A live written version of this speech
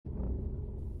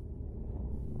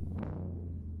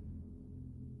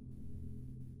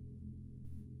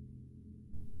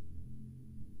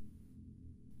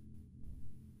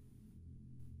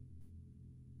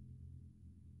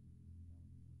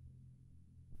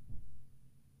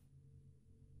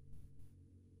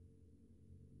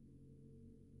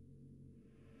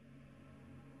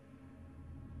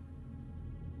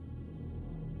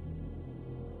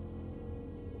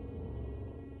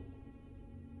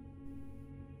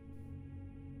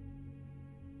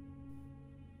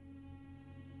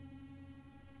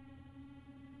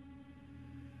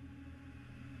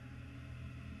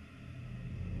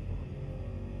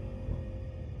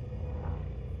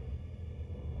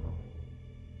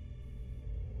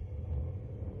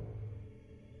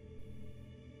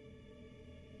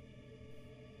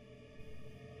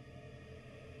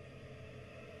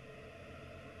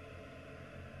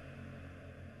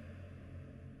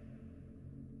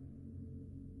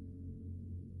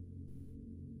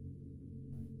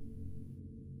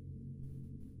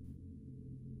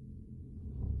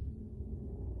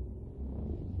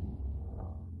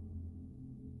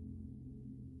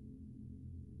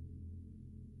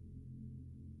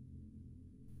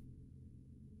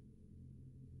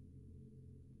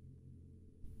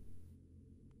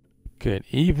good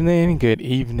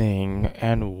evening,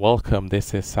 and welcome.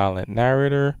 This is Silent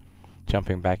Narrator,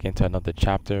 jumping back into another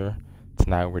chapter.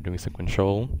 Tonight we're doing some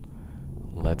control.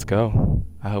 Let's go.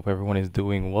 I hope everyone is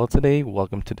doing well today.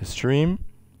 Welcome to the stream.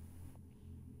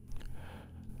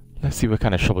 Let's see what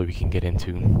kind of trouble we can get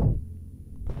into.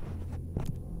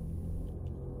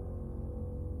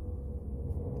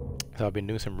 So I've been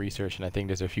doing some research, and I think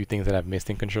there's a few things that I've missed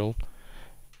in control,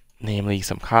 namely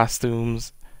some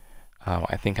costumes.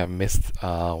 I think I've missed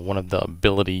one of the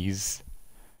abilities,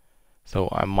 so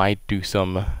I might do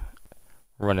some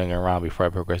running around before I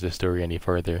progress the story any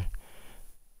further,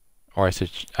 or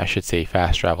I should say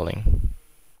fast traveling.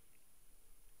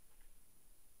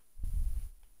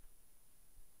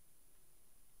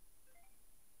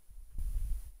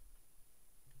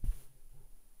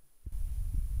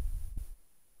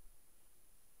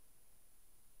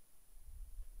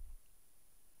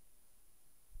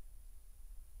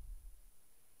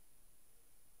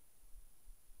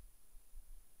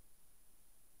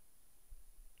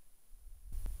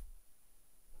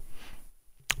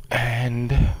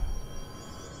 And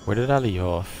where did I leave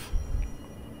off?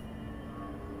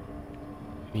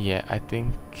 Yeah, I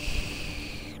think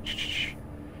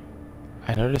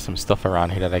I know there's some stuff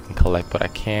around here that I can collect, but I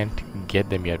can't get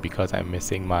them yet because I'm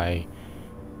missing my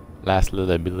last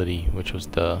little ability, which was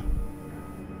the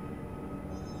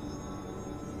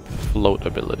float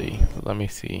ability. Let me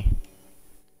see.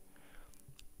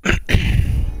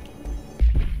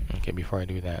 Okay, before I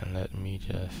do that, let me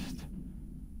just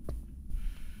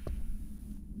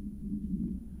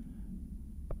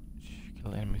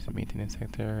kill enemies in maintenance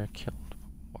sector, killed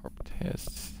warp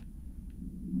tests.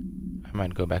 I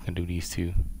might go back and do these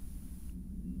two.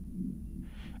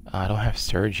 I don't have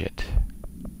surge yet.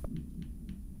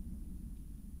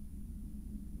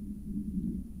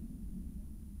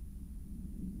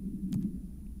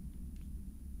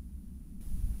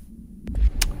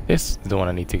 This is the one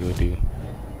I need to go do.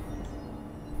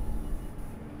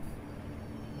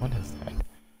 What is that?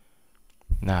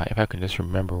 Now, if I could just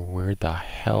remember where the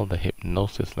hell the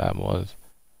hypnosis lab was.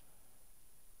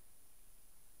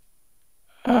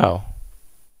 Oh.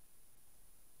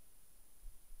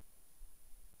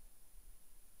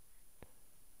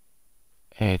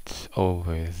 It's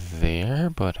over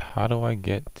there, but how do I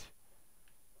get...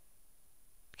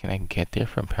 Can I get there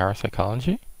from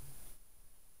parapsychology?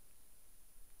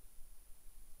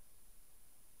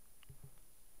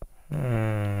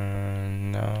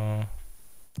 No.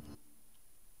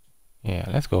 Yeah,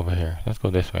 let's go over here. Let's go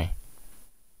this way.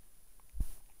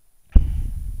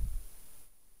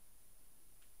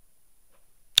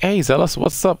 Hey, Zealous,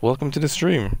 what's up? Welcome to the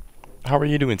stream. How are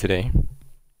you doing today?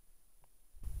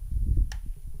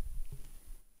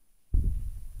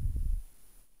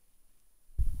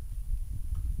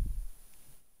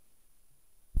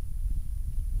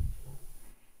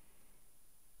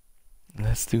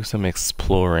 Let's do some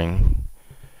exploring,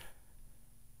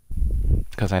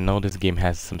 because I know this game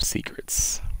has some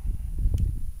secrets.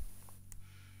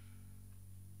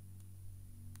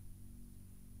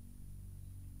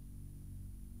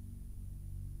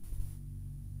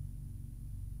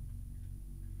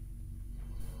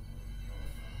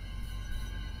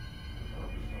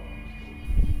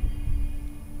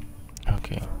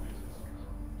 Okay.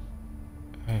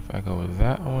 If I go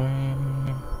that way...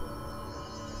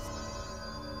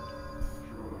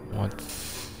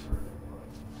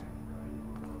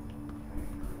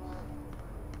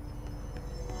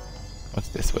 What's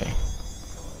this way?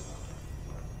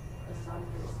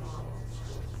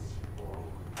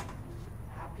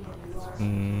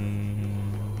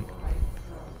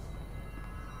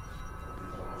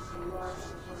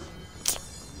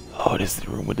 Oh, this is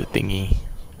the room with the thingy.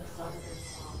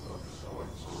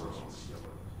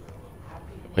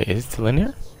 Wait, is it still in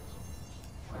here?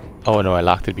 Oh no, I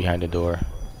locked it behind the door.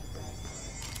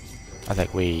 I was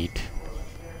like, wait.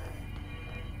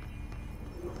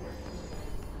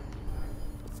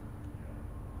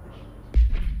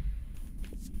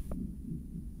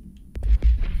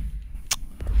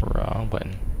 Wrong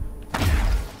button.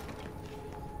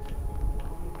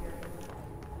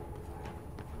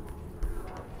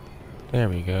 There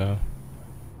we go.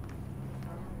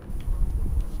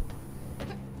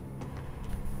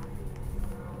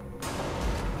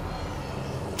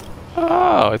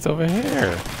 Oh, it's over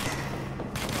here.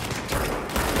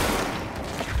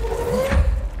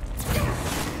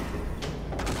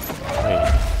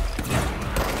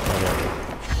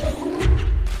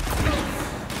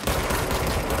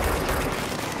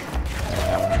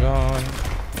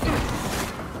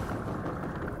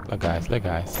 Look,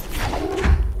 guys.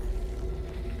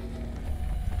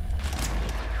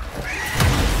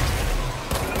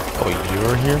 Oh,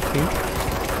 you're here too?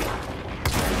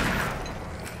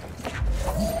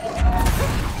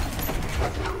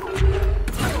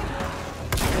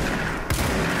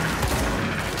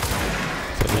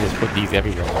 So we just put these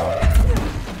everywhere now.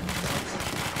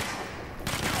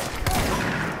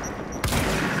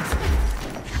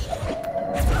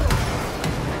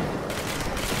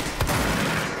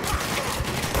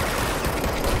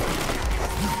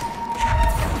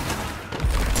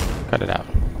 Cut it out.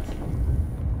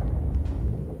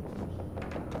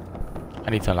 I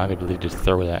need to unlock the ability to just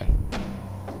throw that.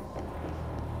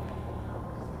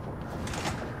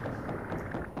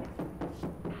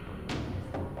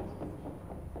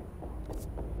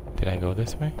 Did I go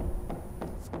this way?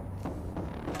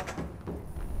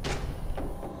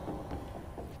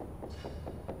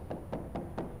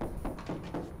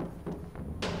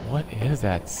 What is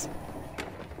that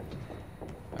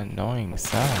annoying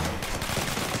sound?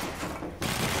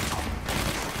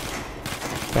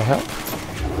 The hell?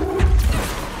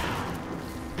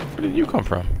 Where did you come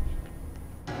from?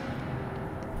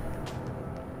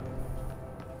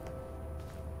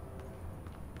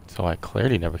 So I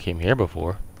clearly never came here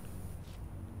before.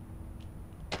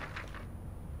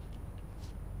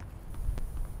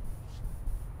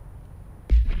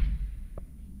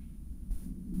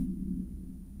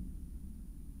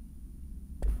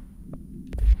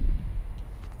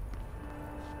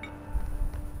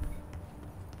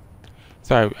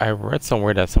 So I read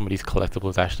somewhere that some of these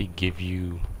collectibles actually give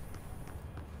you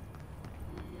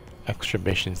extra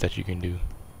missions that you can do.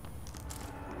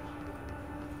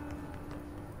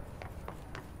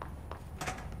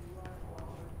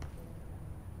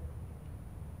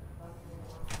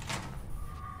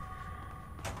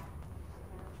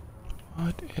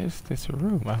 What is this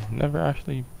room? I've never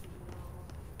actually...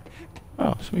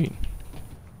 Oh, sweet.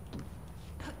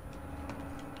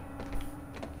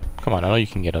 Come on, I know you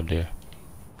can get up there.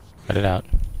 Cut it out.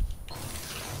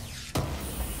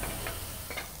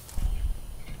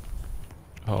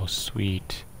 Oh,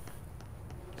 sweet.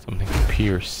 Something to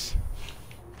pierce.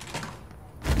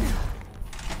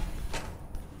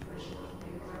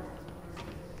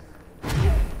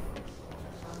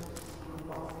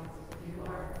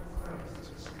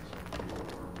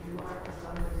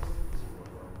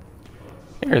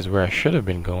 Here's where I should have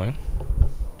been going.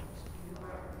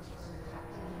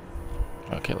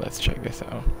 Okay, let's check this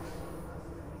out.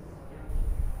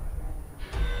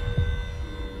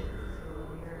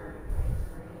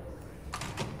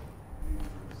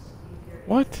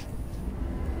 What?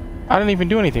 I didn't even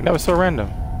do anything. That was so random.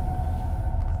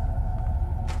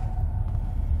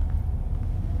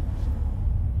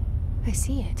 I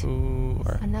see it. Ooh,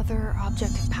 Another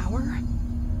object of power?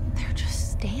 They're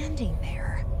just standing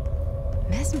there,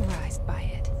 mesmerized by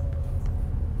it.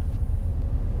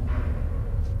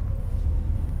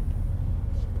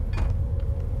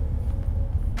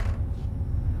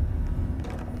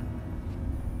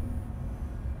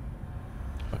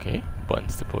 okay,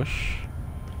 buttons to push.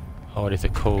 Oh, it is a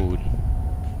code.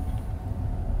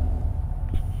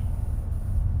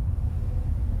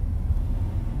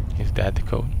 Is that the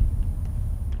code?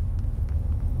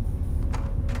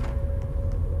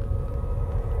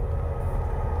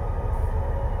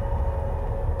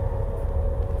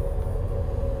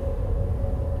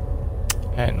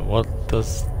 And what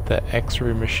does the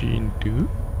X-ray machine do?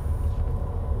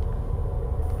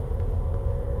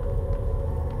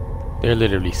 They're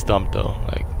literally stumped though,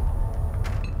 like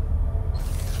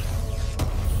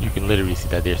you can literally see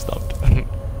that they're stumped.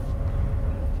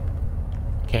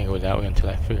 Can't go that way until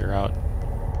I figure out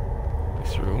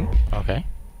this room. Okay.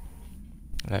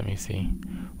 Let me see.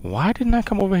 Why didn't I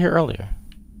come over here earlier?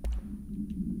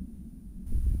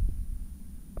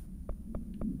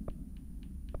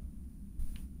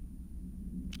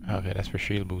 Okay, that's for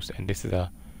shield boost, and this is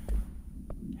a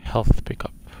health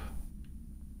pickup.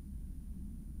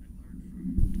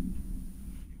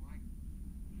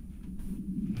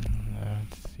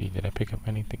 Let's see, did I pick up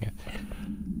anything?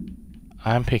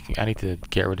 I need to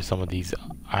get rid of some of these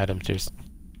items. There's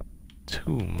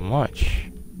too much.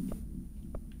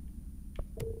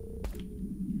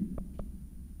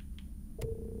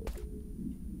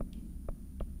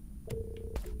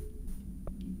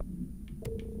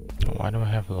 Why do I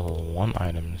have level 1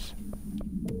 items?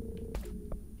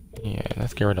 Yeah,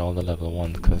 let's get rid of all the level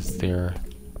 1s because they're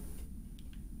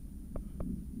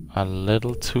a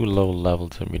little too low level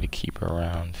to me to keep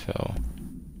around, so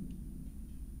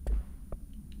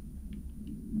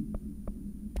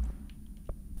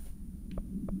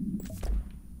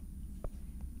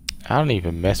I don't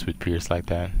even mess with Pierce like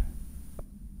that.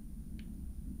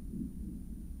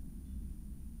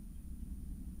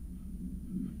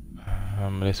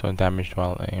 This one damaged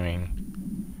while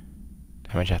aiming.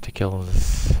 Damage after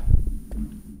kills.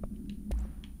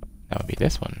 That would be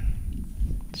this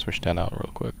one. Switch that out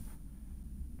real quick.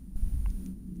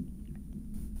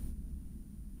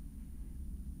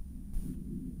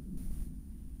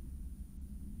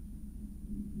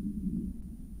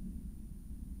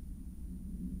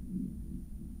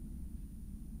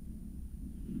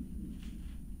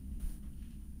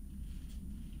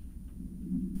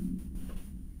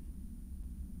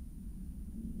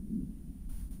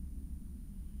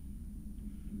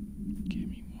 Give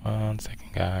me 1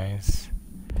 second, guys.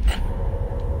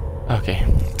 Okay,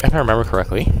 if I remember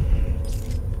correctly,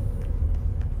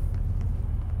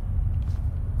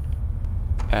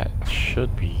 that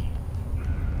should be.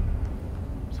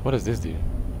 So what does this do?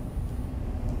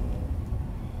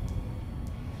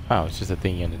 Oh, it's just a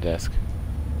thingy on the desk.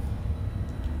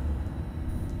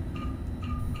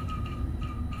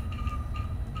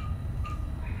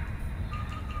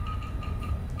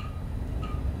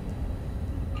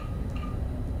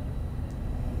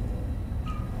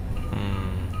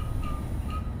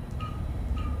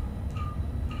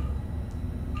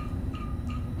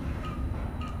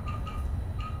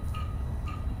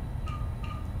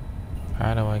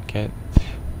 How do I get...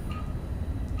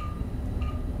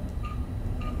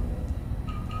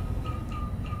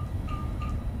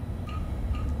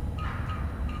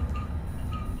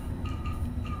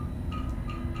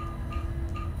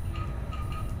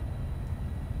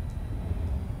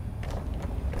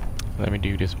 Let me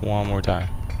do this one more time.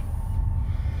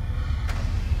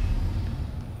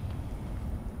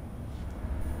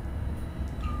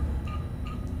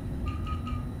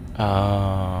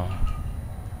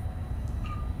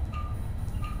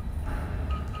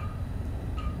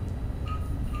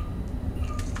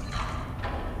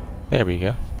 There we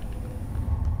go.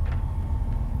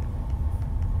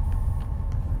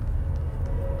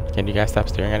 Can you guys stop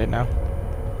staring at it now?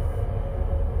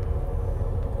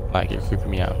 Like, you're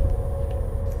creeping me out.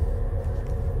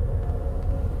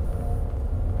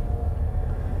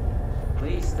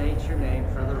 Please state your name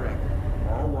for the record.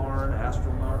 Paul Warren,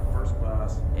 astronaut, first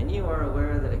class. And you are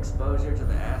aware that exposure to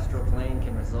the astral plane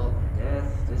can result in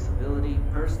death, disability,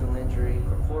 personal injury,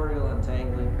 corporeal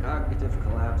untangling, cognitive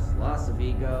collapse, loss of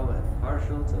ego, and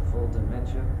partial to full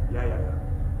dementia? Yeah.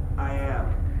 I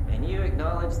am. And you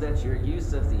acknowledge that your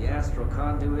use of the astral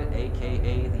conduit,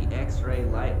 aka the X-ray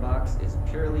light box, is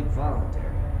purely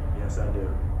voluntary? Yes, I do.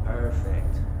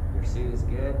 Perfect. Your suit is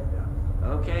good? Yeah.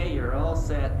 Okay, you're all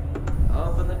set.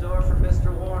 Open the door for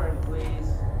Mr. Warren, please.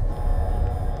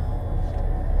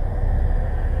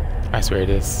 I swear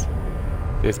this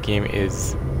game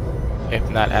is, if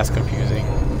not as confusing.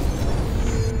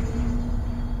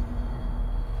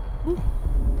 Whew.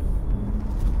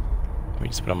 Let me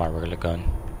just put on my regular gun.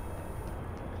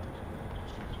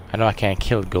 I know I can't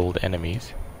kill gold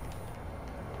enemies.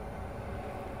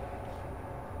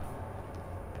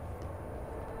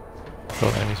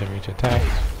 Gold enemies are immune to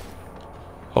attacks.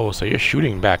 Oh, so you're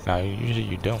shooting back now. Usually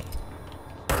you don't.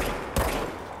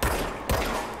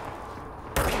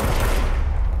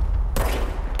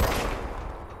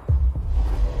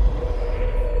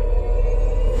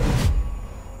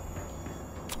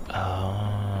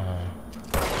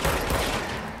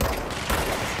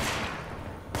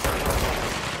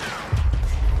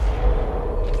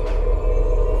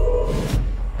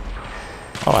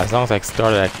 Oh, as long as I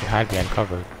started, I can hide behind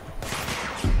cover.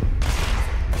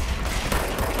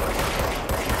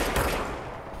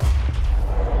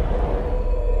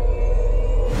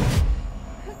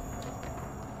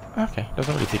 Okay,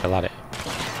 doesn't really take a lot of...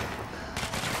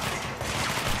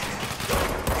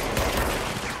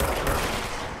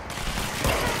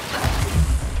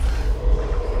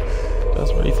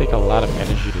 Doesn't really take a lot of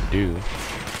energy to do.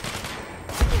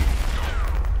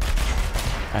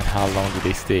 And how long do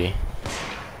they stay?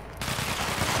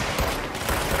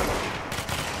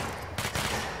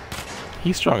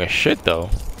 He's strong as shit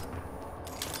though.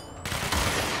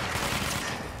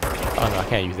 Oh no, I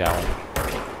can't use that one.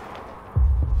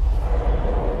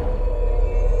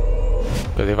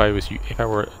 Because if I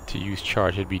were to use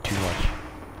charge, it'd be too much.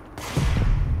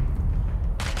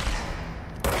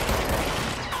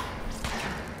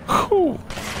 Whew.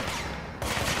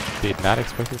 Did not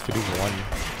expect us to do one.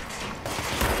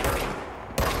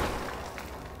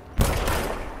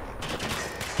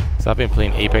 So I've been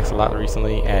playing Apex a lot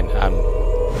recently, and I'm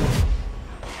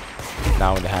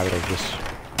now in the habit of just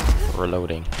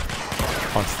reloading,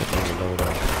 constantly reloading.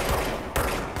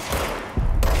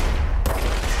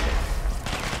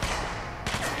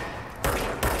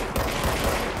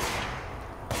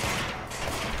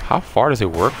 How far does it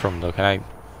work from though? Can I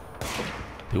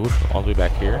do it from all the way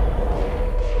back here?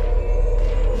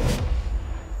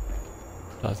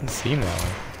 Doesn't seem that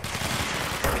way.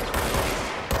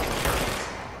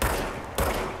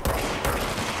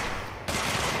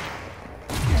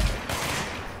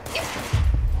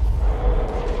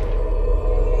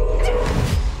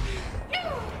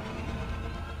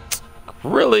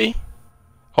 Really?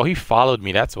 Oh, he followed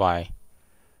me, that's why.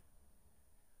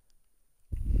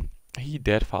 He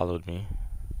dead followed me.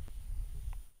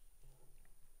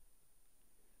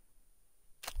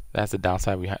 That's the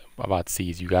downside about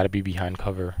Seas. You gotta be behind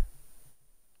cover.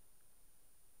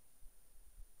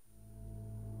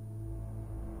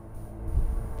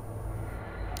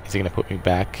 Is he gonna put me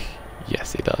back?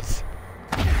 Yes, he does.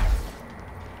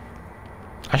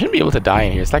 I shouldn't be able to die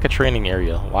in here. It's like a training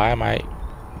area. Why am I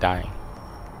dying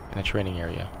in a training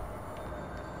area?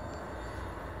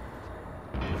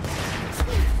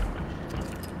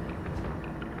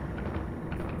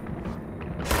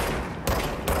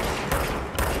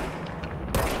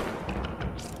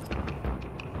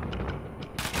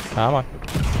 Come on,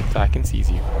 so I can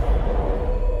seize you.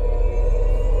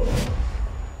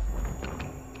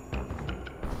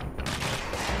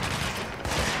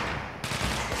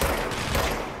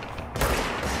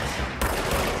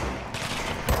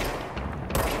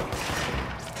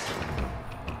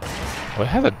 Well, it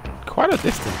has quite a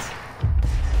distance.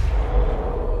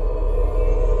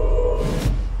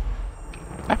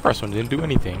 That first one didn't do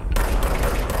anything.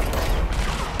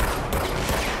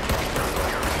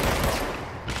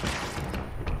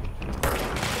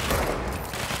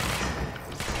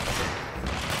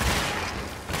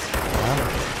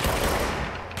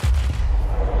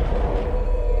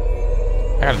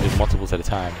 I gotta do multiples at a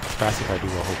time. It's fast if I do a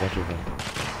whole bunch of them.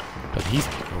 But he's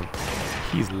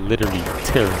literally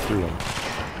tearing through them.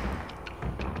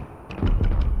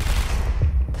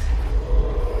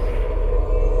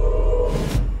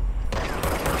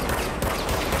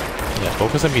 Yeah,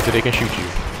 focus on me so they can shoot you.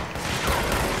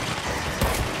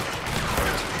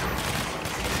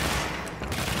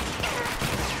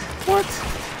 What?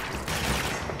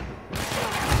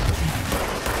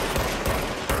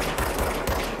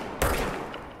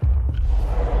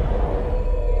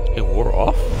 It wore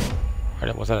off?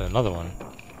 Or was that another one?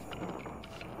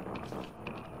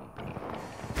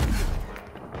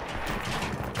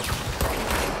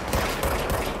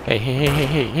 Hey, hey, hey, hey,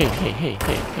 hey, hey, hey,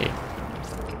 hey, hey.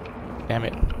 Damn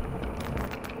it.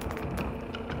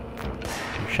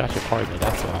 You shot your partner,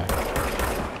 that's why.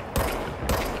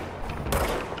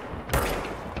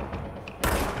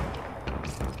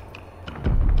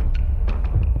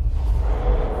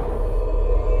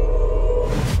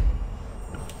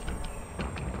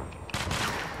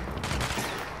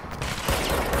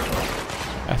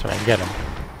 That's right, get him.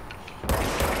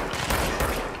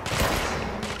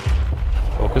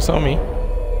 Focus on me.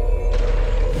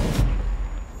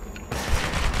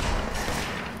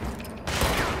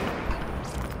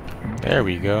 There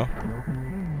we go.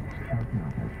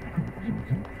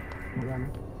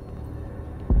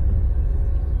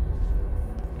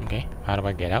 Okay, how do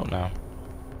I get out now?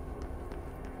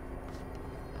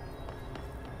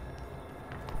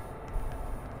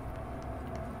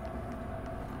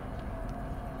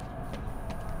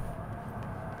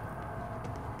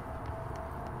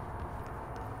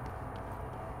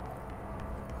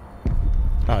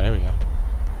 Oh, there we go.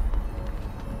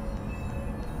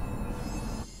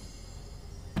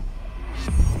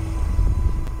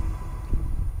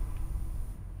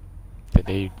 Did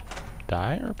they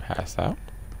die or pass out?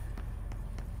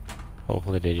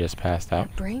 Hopefully they just passed out.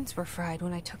 Their brains were fried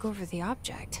when I took over the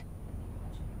object.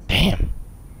 Damn.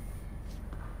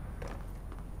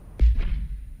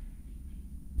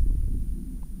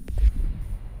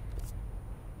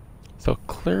 So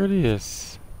clearly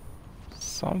there's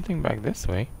something back this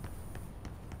way.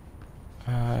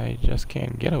 I just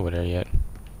can't get over there yet.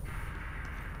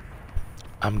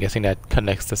 I'm guessing that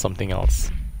connects to something else.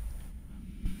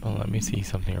 Well, let me see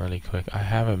something really quick. I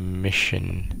have a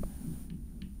mission.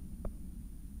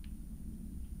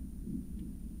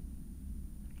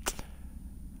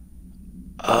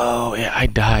 Oh, yeah, I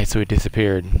died, so it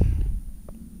disappeared.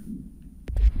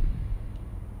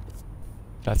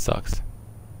 That sucks.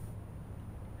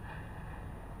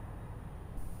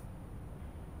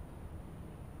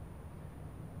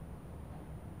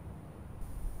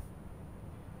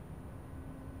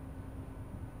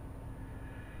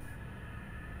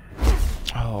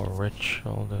 Oh,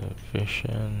 ritual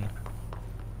division.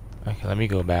 Okay, let me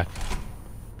go back.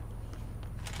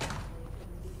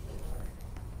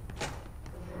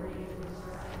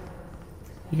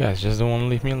 You guys just don't want to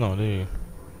leave me alone, do you?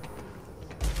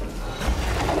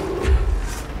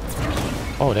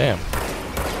 Oh, damn.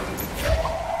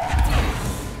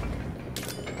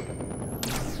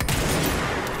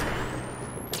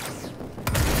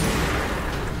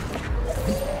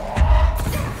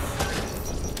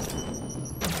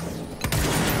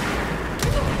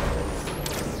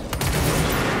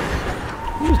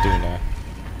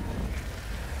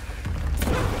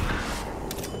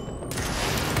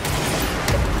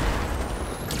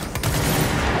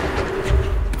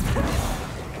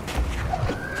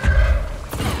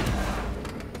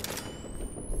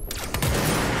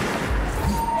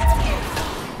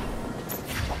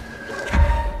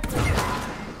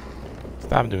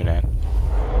 Stop doing that.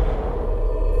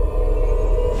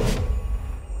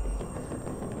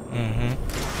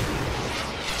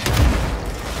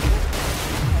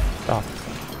 Stop.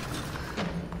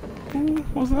 Ooh,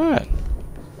 what's that?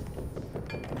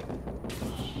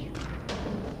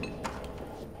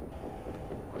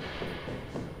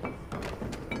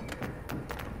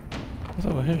 What's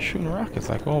over here shooting rockets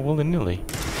like all willy-nilly?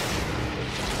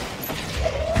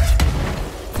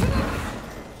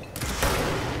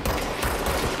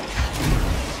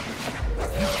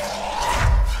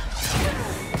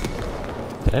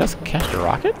 Did I just catch the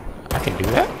rocket? I can do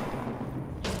that?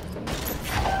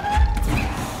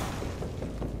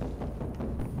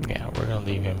 Yeah, we're gonna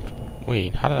leave him.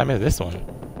 Wait, how did I miss this one?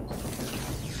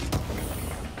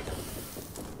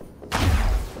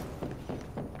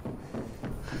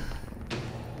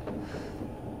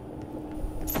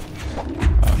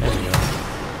 Oh, there we go.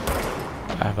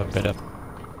 I have a bit of...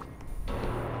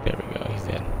 There we go, he's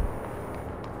dead.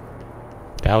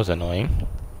 That was annoying.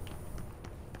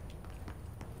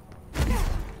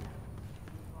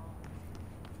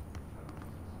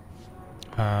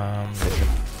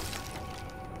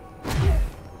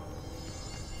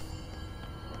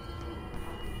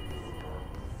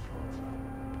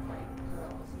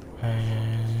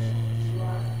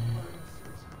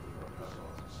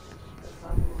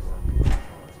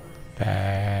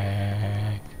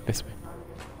 Back this way.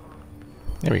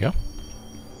 There we go.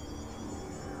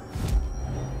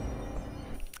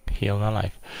 Heal my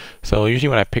life. So usually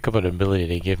when I pick up an ability,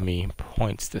 they give me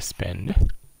points to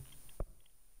spend.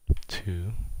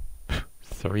 2,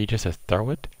 3 just to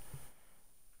throw it.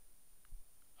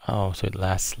 Oh, so it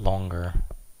lasts longer.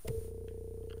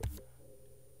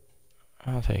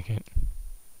 I'll take it.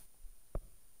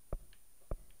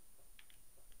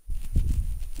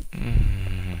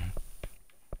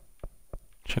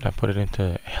 Should I put it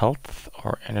into health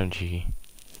or energy?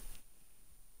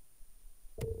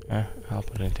 I'll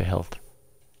put it into health.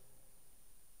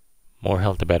 More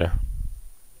health the better.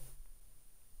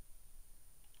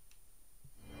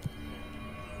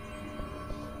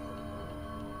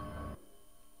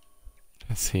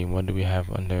 Let's see, what do we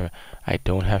have under... I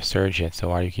don't have surge yet, so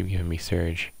why do you keep giving me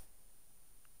surge?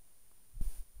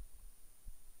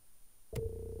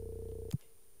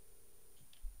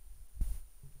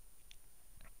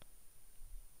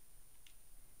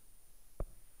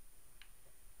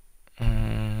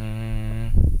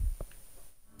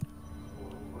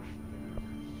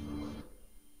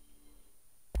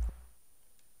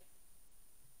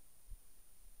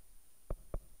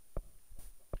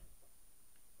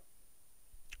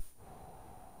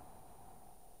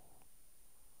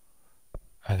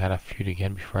 I got a few to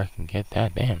get before I can get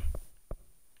that, damn.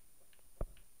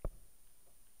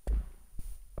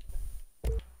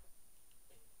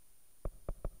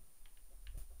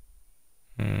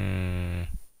 Nah,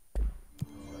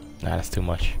 that's too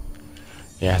much.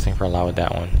 You're asking for a lot with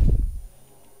that one.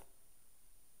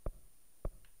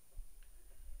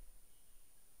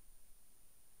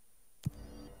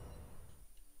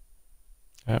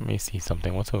 Let me see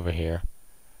something. What's over here?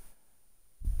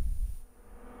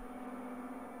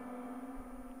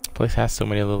 This place has so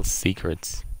many little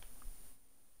secrets.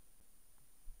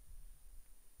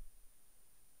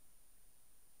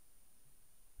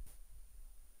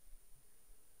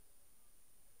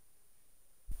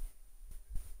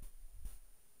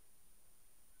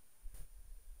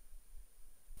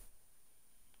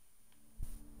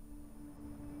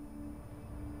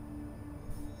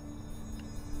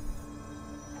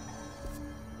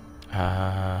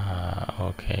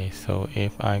 Okay, so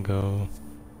if I go...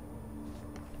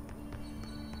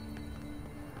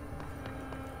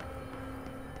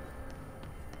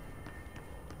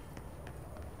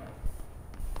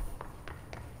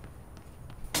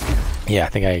 Yeah, I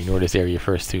think I ignored this area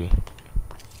first too.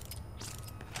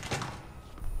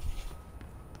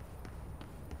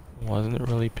 Wasn't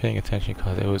really paying attention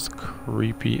because it was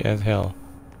creepy as hell.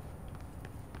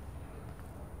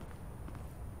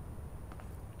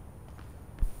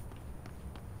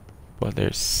 But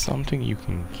there's something you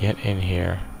can get in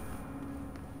here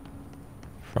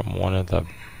from one of the...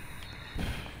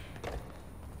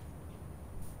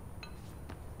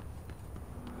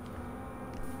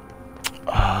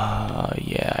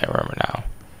 yeah, I remember now.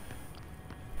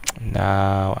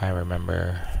 Now I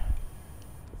remember.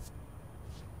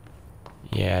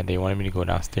 Yeah, they wanted me to go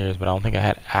downstairs, but I don't think I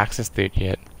had access to it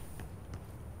yet.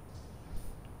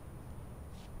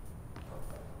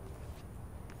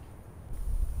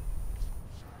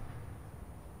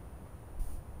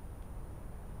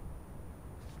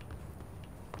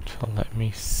 So let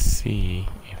me see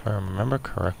if I remember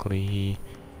correctly.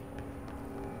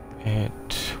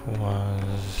 It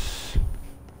was...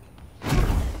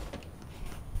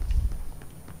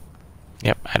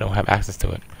 Yep, I don't have access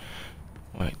to it.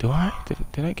 Wait, do I?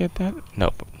 Did I get that?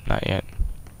 Nope, not yet.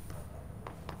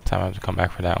 Time I have to come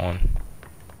back for that one.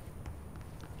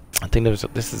 I think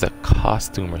this is a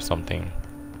costume or something.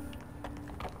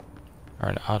 Or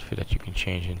an outfit that you can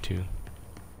change into.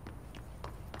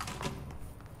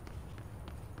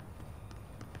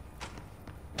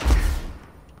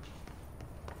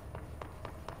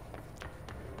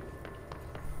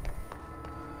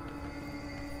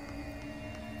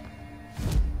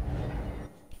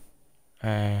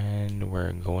 And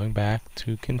we're going back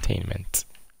to containment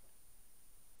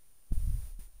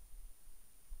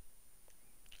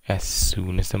as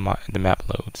soon as the map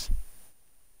loads.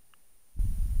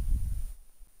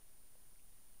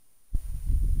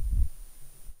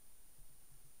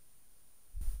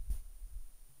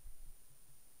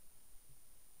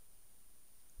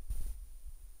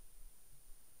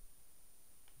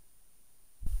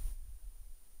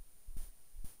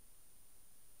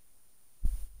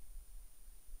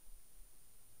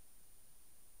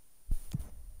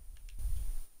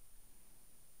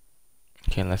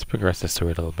 Okay, let's progress this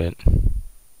story a little bit.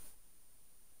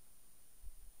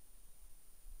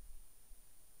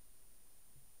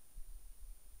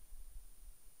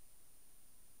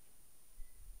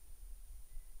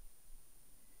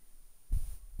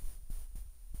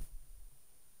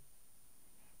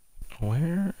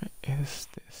 Where is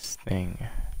this thing?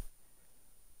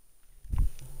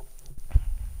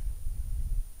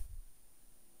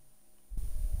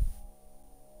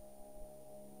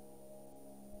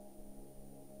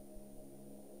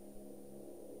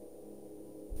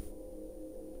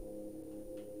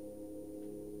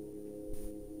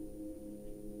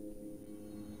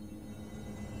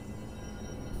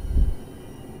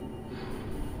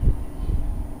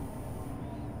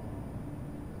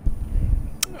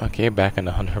 Okay, back on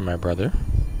the hunt for my brother.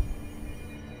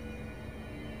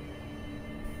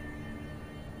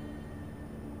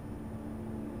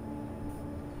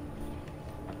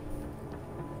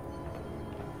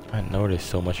 I know there's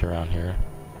so much around here.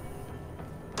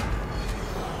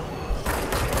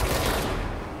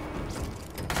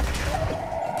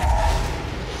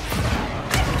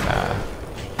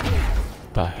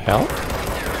 The hell?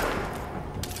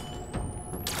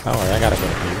 Oh, I gotta go to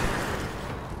you.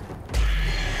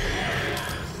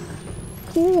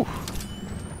 Ooh.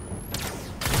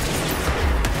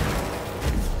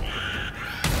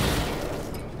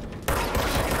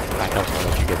 I don't know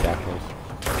if you get that close.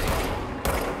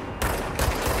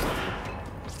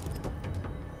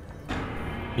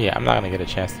 Yeah, I'm not gonna get a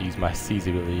chance to use my seize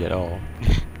ability at all.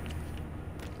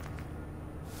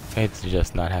 It's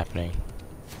just not happening.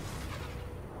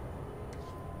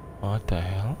 What the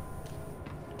hell?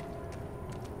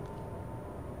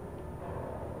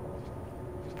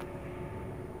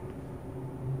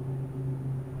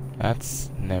 That's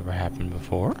never happened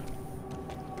before.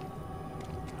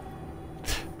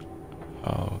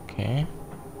 Okay.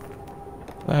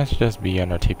 Let's just be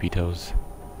on our tippy toes.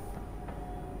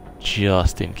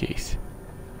 Just in case.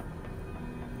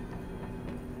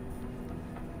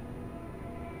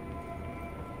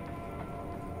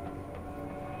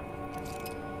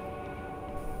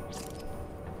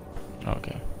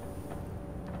 Okay.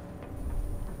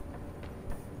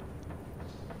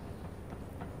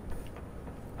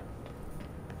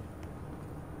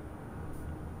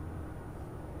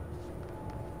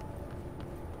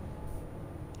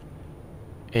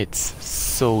 It's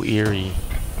so eerie.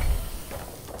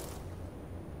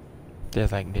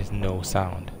 There's no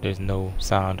sound. There's no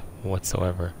sound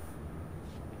whatsoever.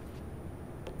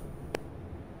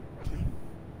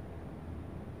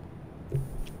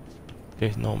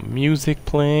 There's no music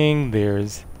playing.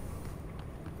 There's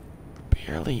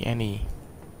barely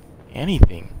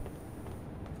anything.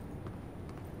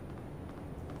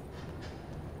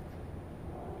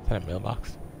 Is that a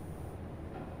mailbox?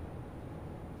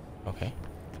 Okay,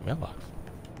 it's a mailbox.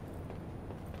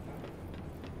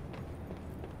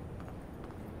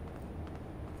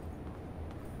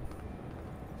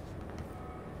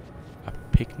 A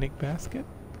picnic basket?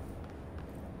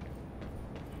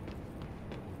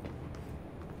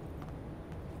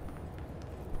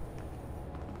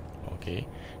 Okay,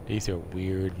 these are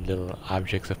weird little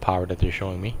objects of power that they're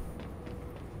showing me.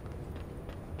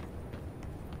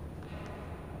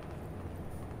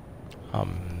 A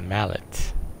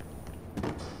mallet.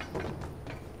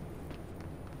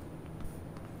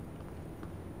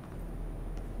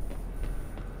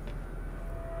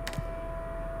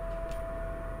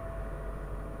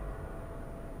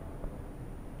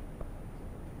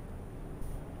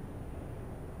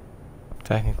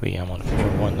 Technically, I'm on floor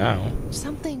 1 now.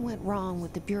 Something went wrong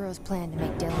with the Bureau's plan to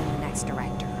make Dylan the next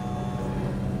director.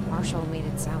 Marshall made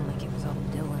it sound like it was all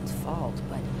Dylan's fault,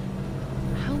 but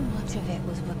how much of it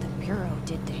was what the Bureau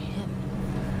did to him?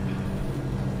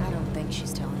 I don't think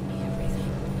she's telling me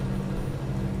everything.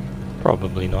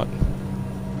 Probably not.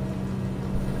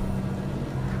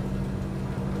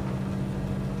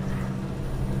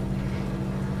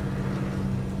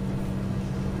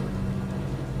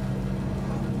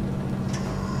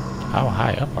 How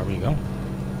high up are we going?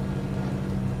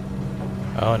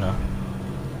 Oh no.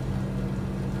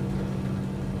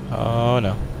 Oh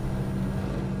no.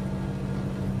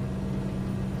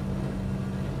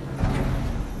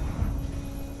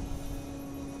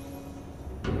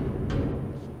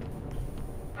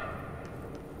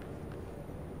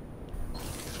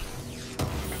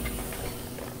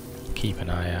 Keep an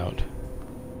eye out.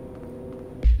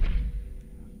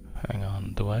 Hang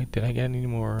on, did I get any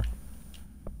more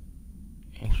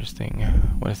interesting?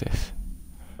 What is this?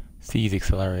 Seize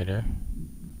accelerator.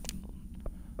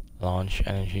 Launch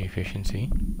energy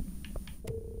efficiency.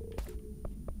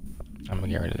 I'm gonna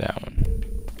get rid of that one.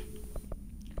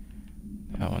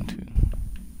 That one too.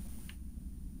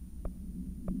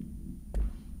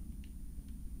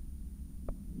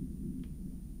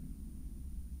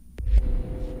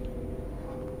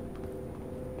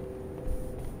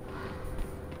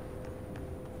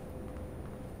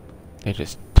 They're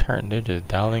just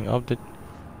dialing up the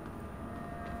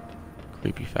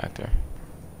creepy factor.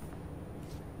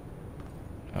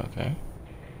 Okay.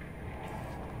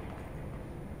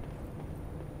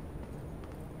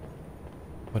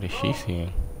 What is she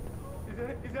seeing?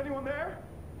 Is anyone there?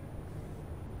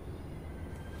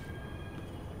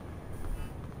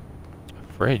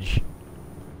 A fridge.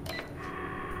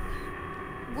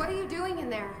 What are you doing in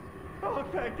there? Oh,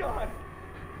 thank God.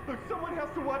 Look, someone has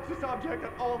to watch this object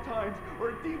at all times,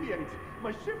 or it deviates.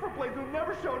 My shifter blades have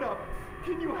never showed up.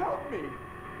 Can you help me?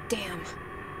 Damn.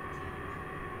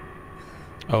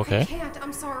 Okay. I can't,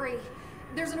 I'm sorry.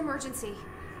 There's an emergency.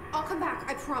 I'll come back,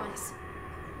 I promise.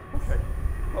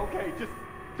 Okay, just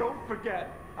don't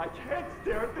forget. I can't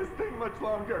stare at this thing much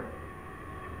longer.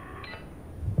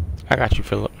 I got you,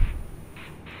 Philip.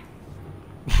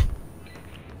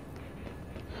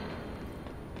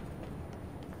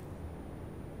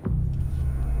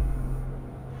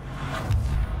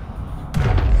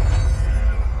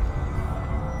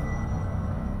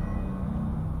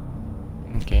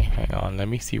 Okay, hang on. Let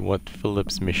me see what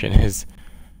Philip's mission is.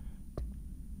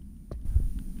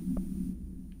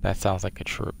 That sounds like a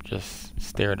trope. Just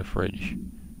stare at the fridge.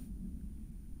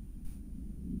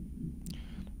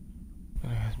 It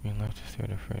has been left to stare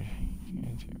at the fridge.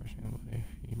 If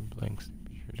he blinks,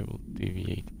 be sure to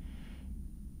deviate.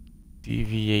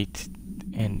 Deviate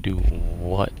and do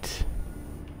what?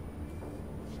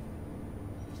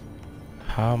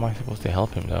 How am I supposed to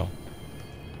help him though?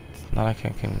 It's not like I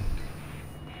can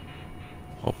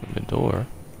open the door.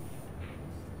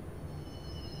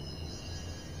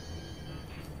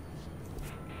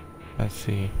 Let's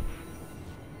see.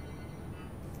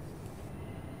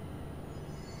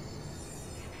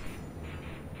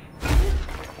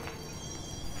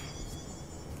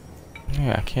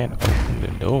 Yeah, I can't open the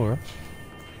door.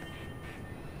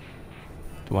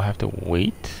 Do I have to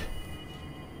wait?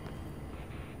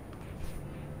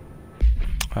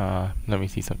 Let me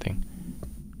see something.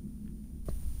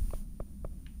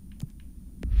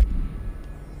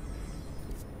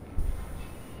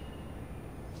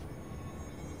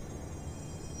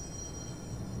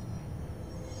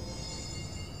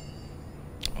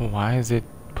 Why is it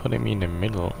putting me in the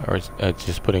middle, or it's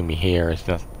just putting me here? It's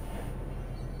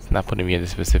not putting me at the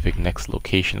specific next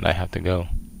location that I have to go.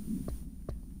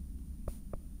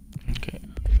 Okay,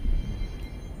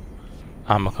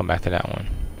 I'm gonna come back to that one.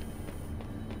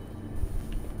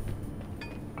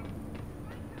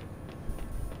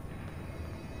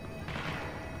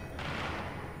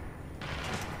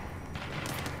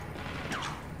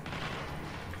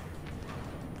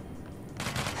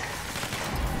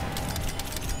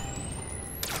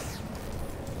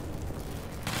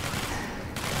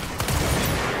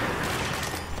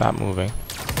 Stop moving.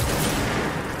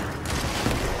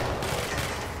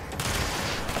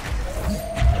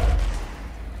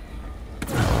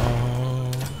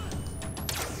 Oh.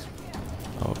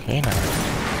 Okay now.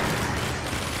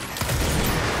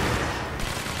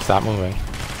 Stop moving.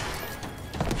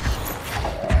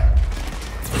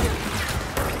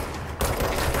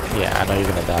 Yeah, I know you're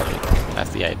gonna dodge it.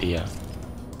 That's the idea.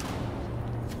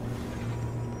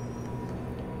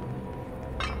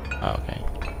 Okay.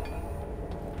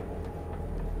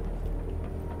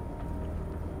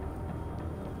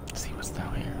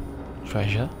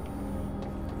 Treasure?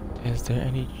 Is there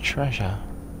any treasure?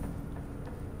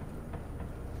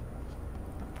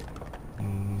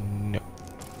 No.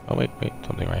 Oh wait,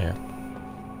 something right here.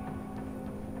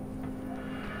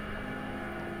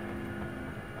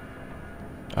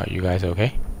 Are you guys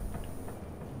okay?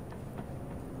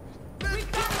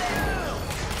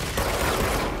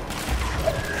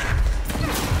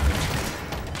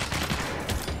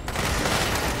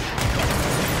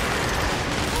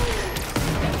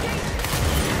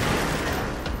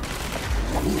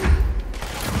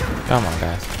 Come on,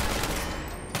 guys.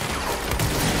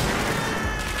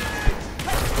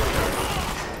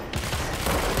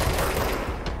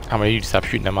 I'm gonna need you to stop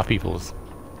shooting at my peoples.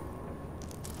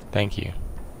 Thank you.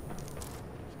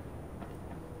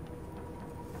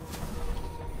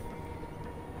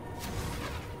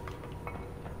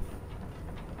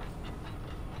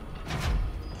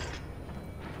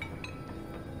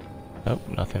 Nope,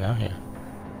 nothing out here.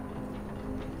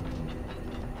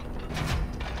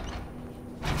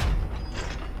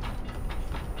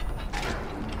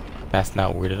 That's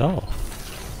not weird at all.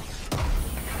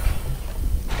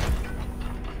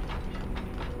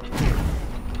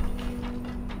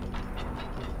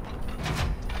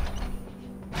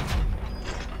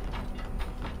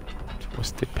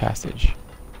 Twisted passage.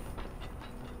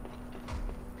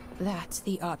 That's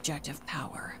the object of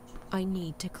power. I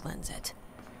need to cleanse it.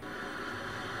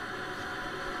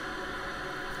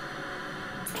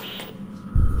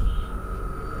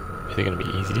 Is it gonna be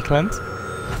easy to cleanse?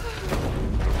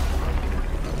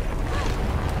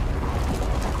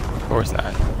 Of course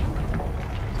not.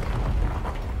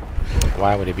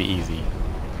 Why would it be easy?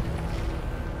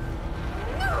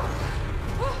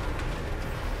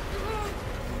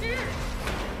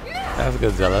 That's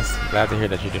good, Zealous. Glad to hear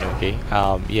that you're doing okay.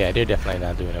 Yeah, they're definitely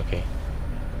not doing okay.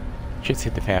 Shit's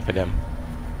hit the fan for them.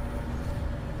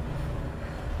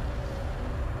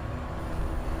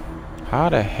 How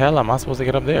the hell am I supposed to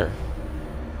get up there?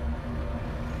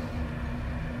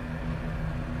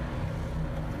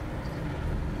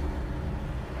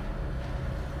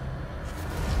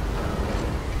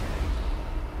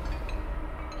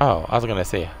 Oh, I was gonna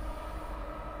say.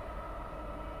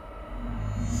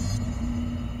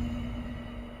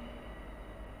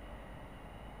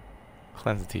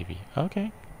 Cleanse the TV.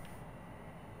 Okay.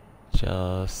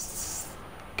 Just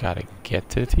gotta get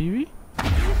to the TV.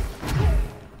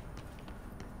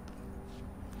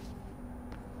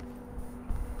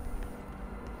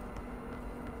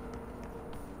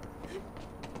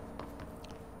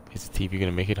 Is the TV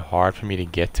gonna make it hard for me to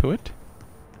get to it?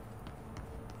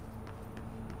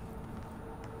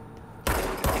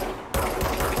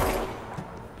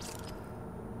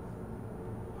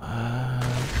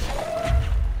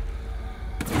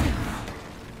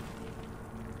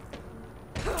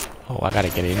 Oh, I gotta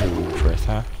get in the room first,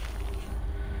 huh?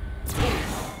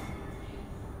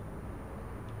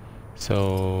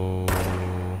 So...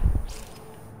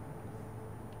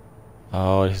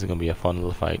 oh, this is gonna be a fun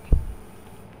little fight.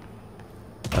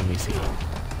 Let me see.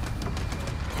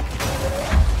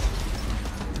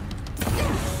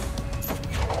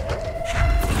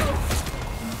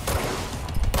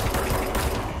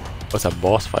 What's a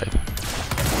boss fight?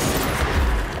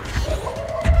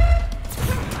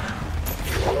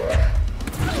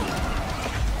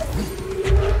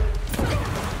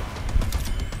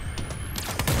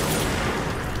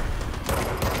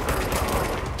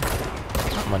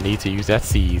 I'm gonna need to use that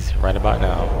seize right about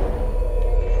now.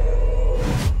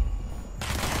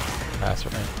 That's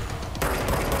right.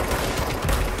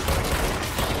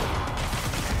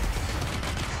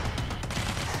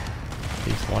 At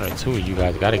least one or two of you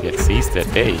guys gotta get seized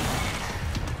today.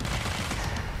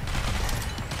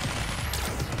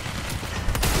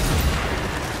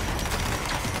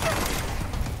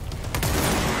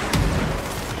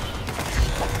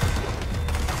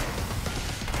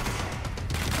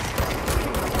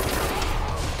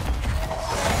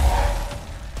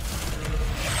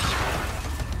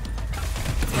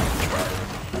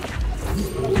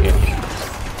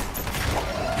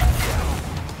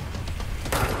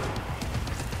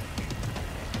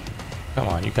 Come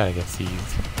on, you gotta get seized.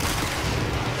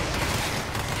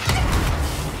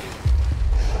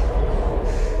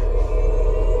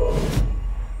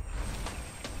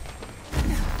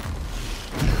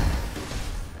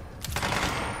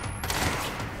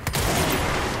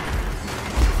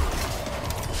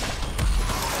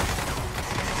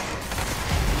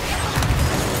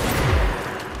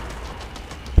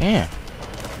 Damn.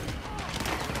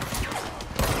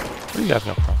 Where you guys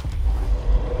come from?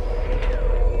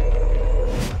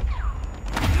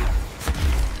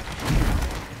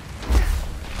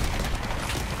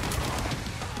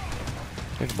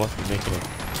 must be making it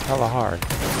hella hard.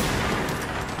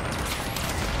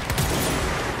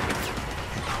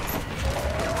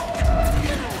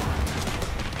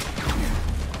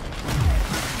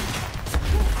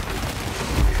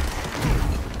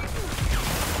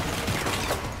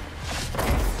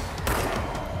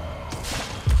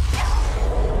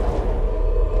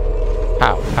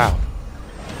 How?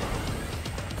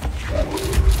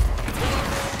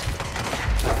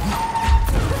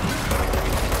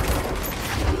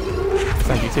 It's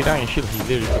like you take down your shield, he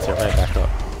literally puts it right back up.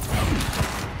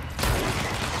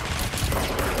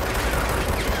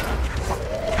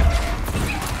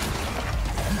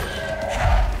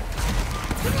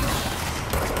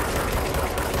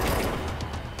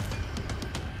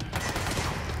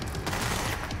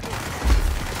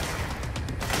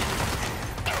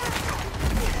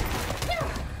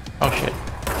 Oh shit.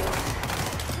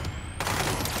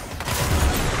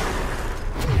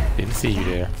 Didn't see you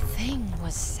there. Thing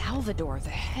was Salvador,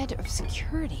 the head of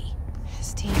security.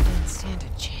 His team didn't stand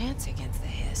a chance against the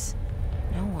Hiss.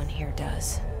 No one here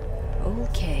does.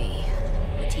 Okay,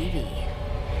 the TV.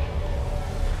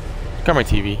 Come here,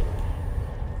 TV.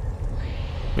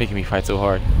 Making me fight so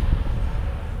hard.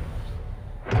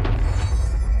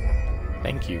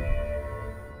 Thank you.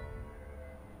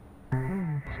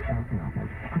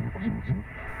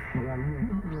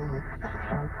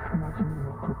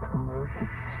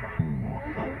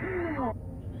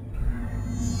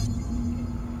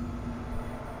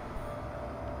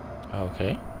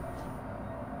 Okay.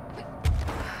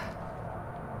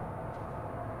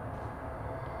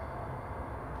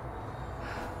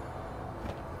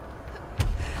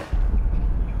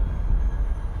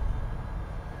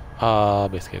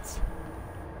 Biscuits.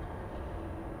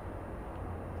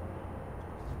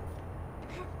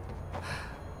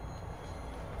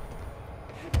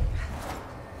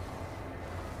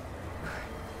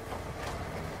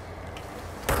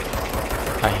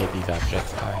 I hate these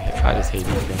objects. I just hate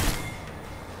these things.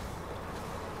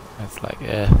 It's like,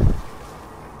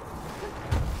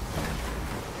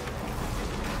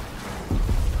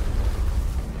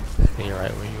 Stay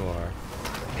right where you are.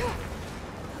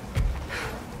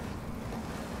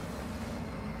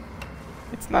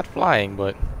 It's not flying,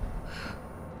 but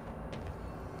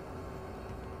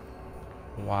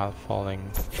while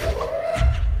falling.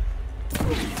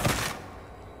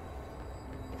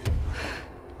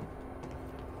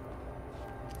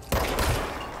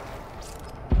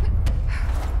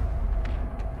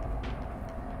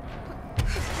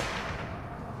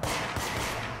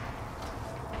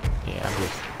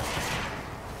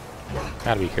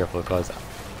 Gotta be careful because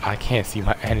I can't see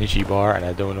my energy bar and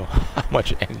I don't know how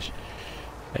much energy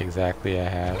exactly I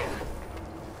have.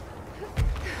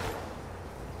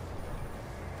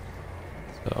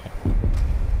 So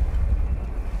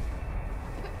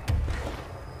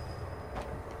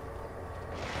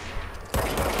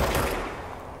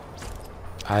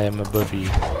I am above you.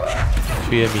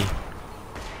 Fear me.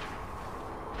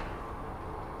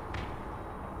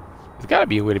 There's gotta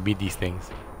be a way to beat these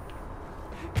things.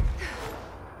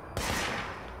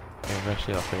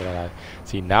 Eventually I'll figure that out.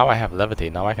 See, now I have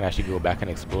levitate. Now I can actually go back and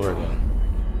explore again.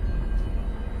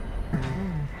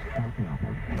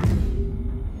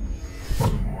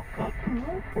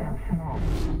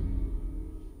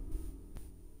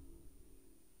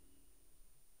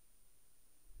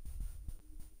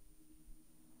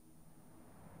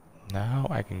 Now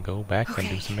I can go back and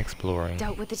do some exploring.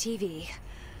 Dealt with the TV.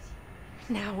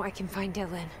 Now I can find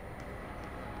Dylan.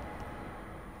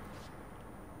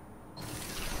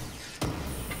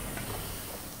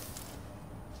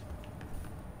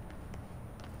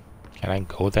 Can I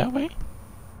go that way?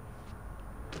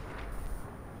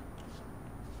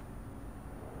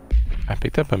 I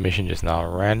picked up a mission just now, a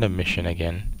random mission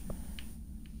again.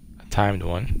 A timed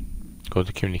one. Go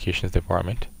to communications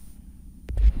department.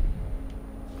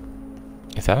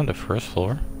 Is that on the first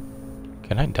floor?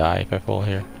 Can I die if I fall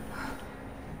here?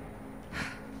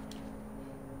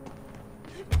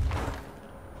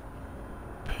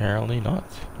 Apparently not.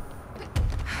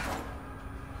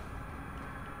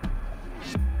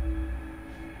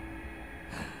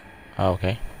 Oh,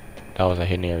 okay. That was a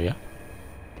hidden area.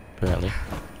 Apparently.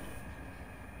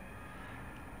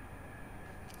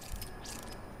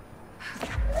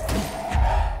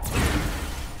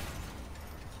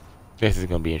 This is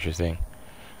gonna be interesting.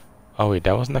 Oh wait,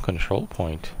 that wasn't a control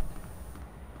point.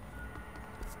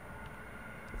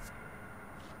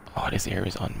 Oh, this area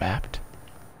is unmapped.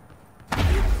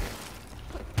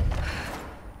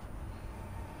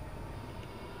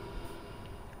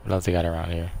 What else they got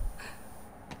around here?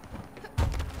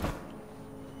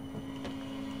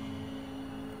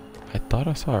 I thought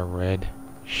I saw a red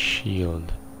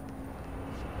shield.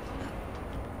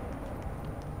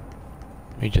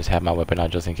 Let me just have my weapon out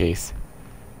just in case.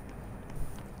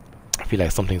 I feel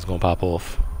like something's gonna pop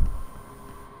off.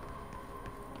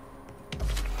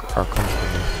 Or come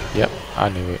for me. Yep, I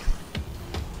knew it.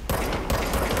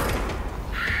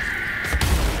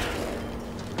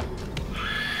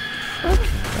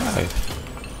 Nice.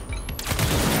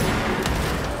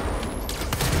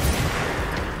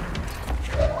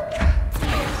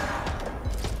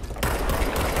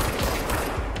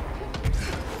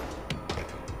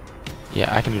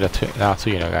 Yeah, I can do that too now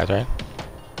too, you know, guys, right?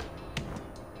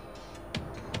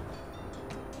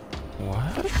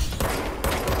 What?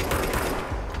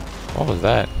 What was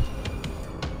that?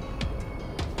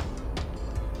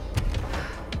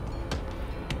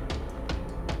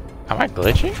 Am I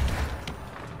glitching?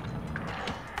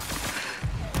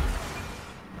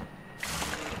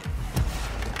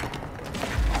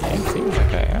 Yeah, it seems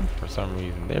like I am for some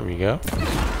reason. There we go.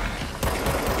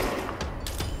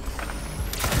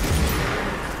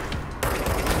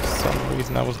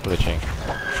 Reason I was glitching.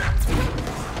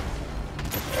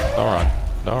 Don't run.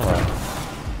 Don't run.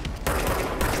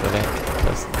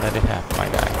 Just let it happen, my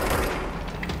guy.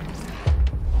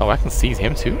 Oh, I can seize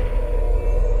him too?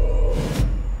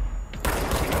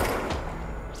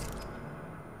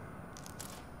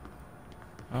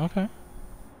 Okay.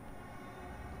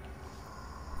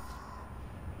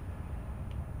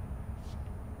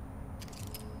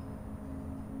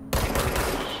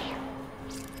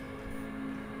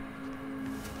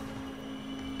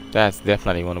 That's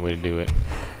definitely one way to do it.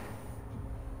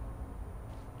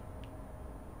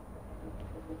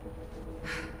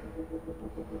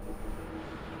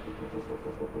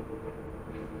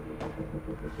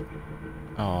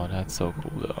 Oh, that's so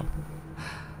cool though.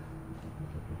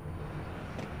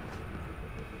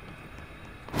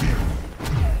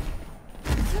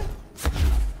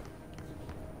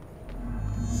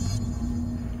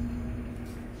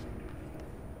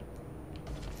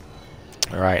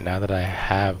 Alright, now that I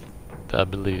have the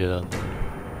ability to,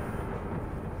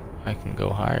 I can go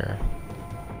higher.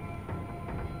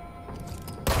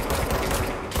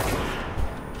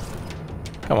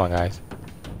 Come on, guys.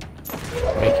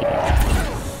 Make it easy.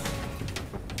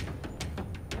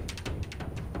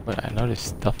 But I know there's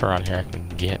stuff around here I can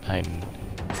get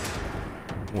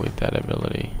with that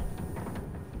ability.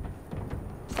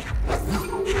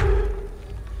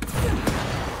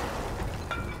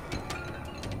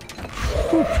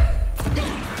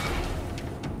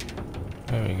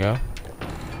 There we go.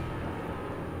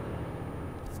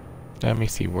 Let me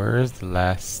see, where's the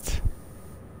last...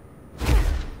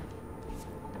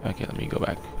 Okay, let me go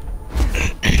back.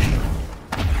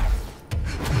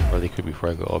 Really quick before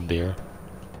I go up there.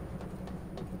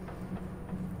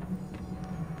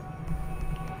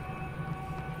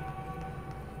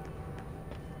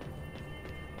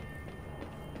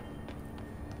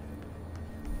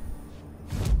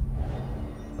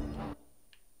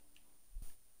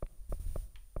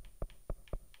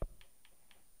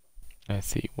 Let's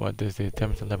see, what is the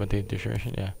 10th 11th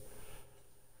duration? Yeah.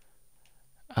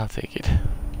 I'll take it.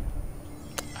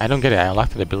 I don't get it. I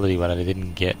unlocked the ability, but I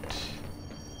didn't get...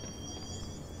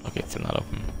 Okay, it's not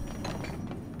open.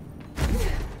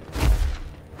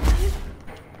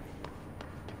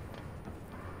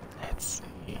 Let's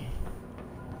see.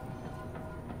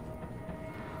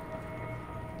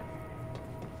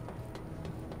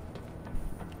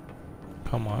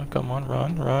 Come on,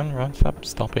 run, stop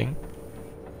stopping.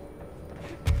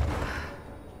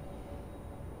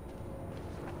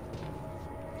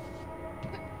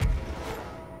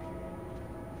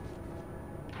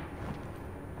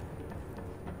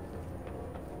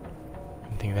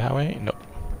 That way? Nope.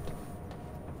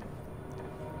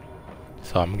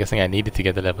 So I'm guessing I needed to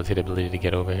get the levitate ability to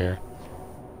get over here.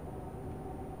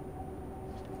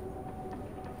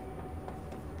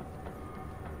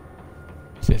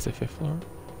 Is this the 5th floor?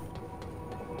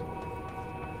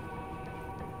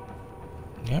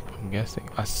 Yep, I'm guessing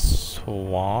a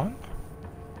swan.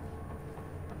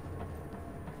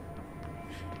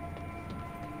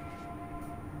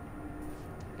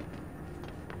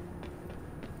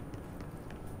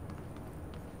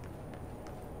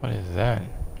 What is that?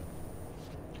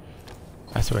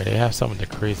 I swear they have some of the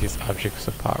craziest objects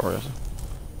of powers.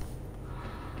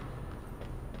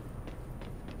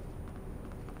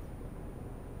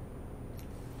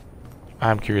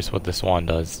 I'm curious what the swan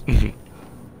does.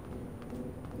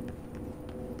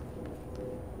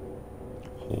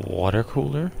 Water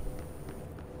cooler?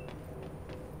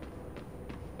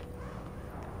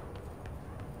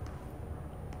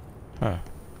 Huh.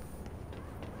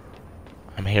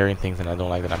 I'm hearing things and I don't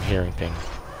like that I'm hearing things.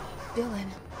 Dylan.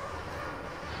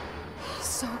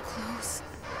 So close.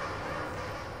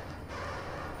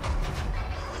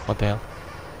 What the hell?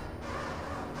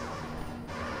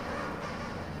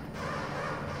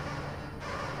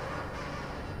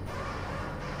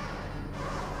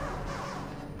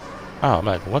 Oh, I'm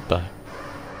like, what the?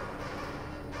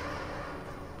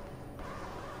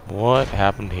 What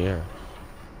happened here?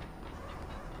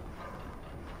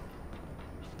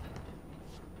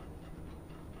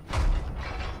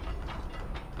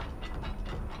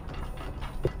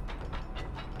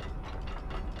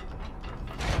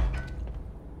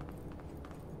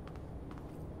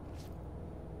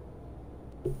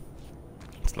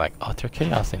 It's like utter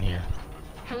chaos in here.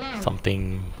 Hello.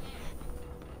 Something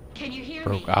Can you hear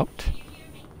broke me? out?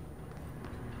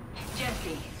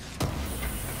 Jesse.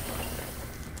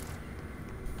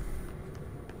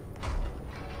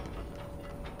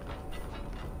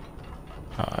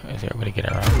 Is there a way to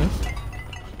get around this?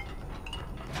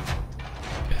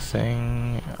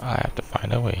 Guessing I have to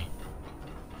find a way.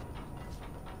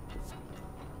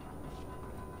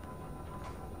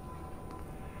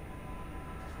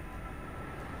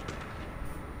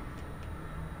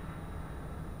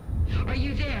 Are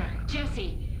you there?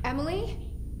 Jesse.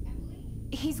 Emily?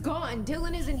 He's gone.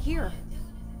 Dylan isn't here.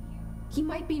 He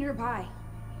might be nearby.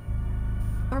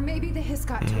 Or maybe the hiss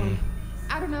got to him.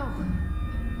 I don't know.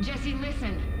 Jesse,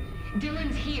 listen.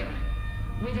 Dylan's here.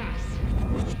 With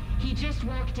us. He just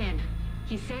walked in.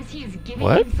 He says he is giving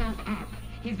What? himself up.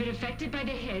 He's been affected by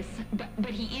the hiss, but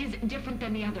he is different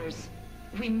than the others.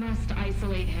 We must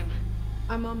isolate him.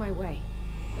 I'm on my way.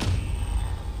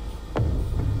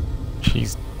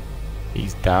 He's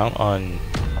down on.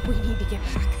 We need to get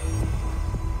back.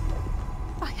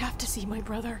 I have to see my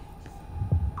brother.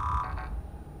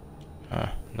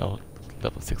 No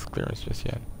level 6 clearance just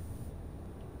yet.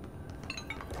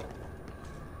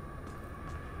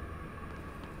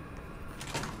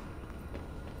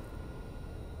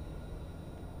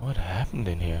 What happened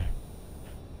in here?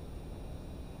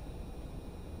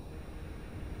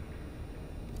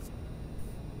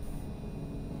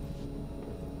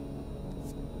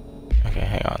 Okay,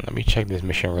 hang on. Let me check this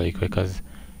mission really quick because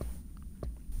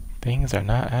things are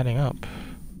not adding up.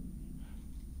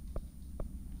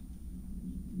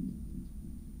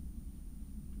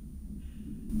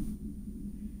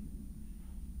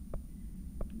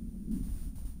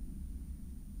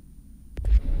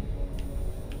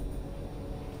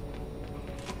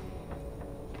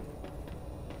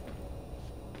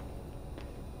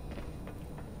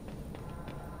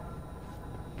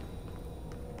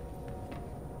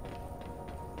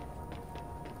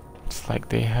 It's like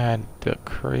they had the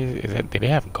crazy. Did they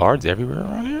have guards everywhere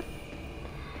around here?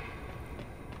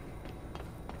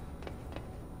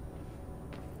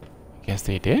 Guess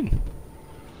they did.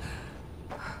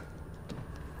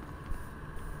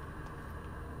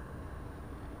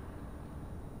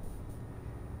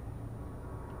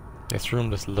 This room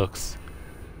just looks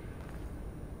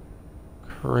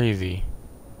crazy.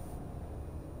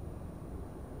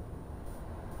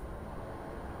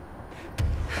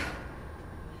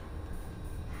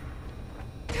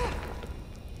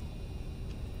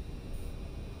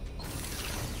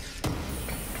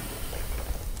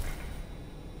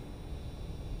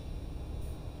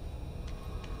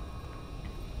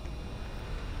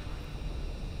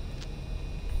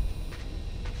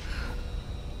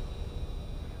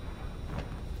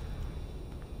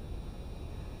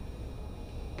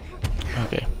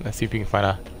 Okay, let's see if we can find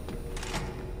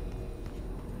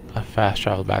a fast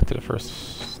travel back to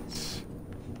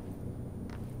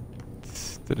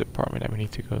the department that we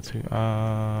need to go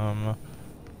to.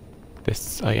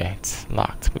 This, oh yeah, it's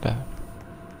locked with a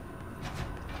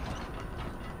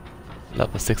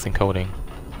level 6 encoding.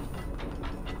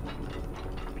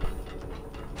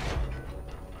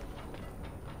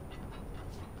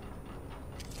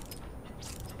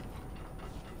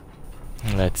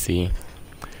 Let's see.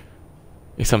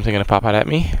 Is something gonna pop out at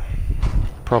me?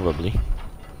 Probably.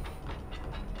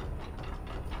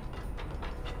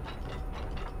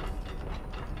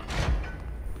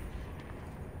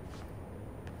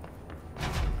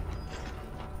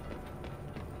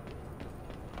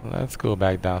 Let's go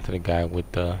back down to the guy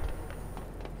with the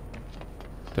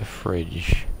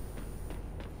fridge.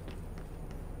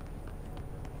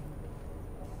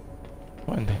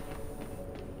 What in the?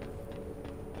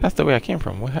 That's the way I came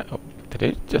from. What? Oh, did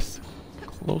it just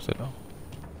close it off?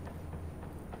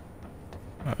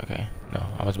 Oh, okay. No,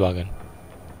 I was bugging.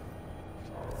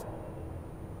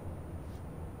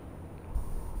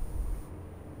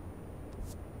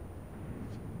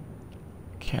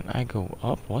 Can I go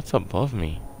up? What's above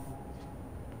me?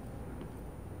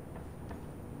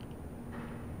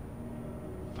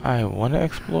 I want to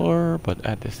explore, but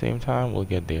at the same time, we'll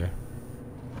get there.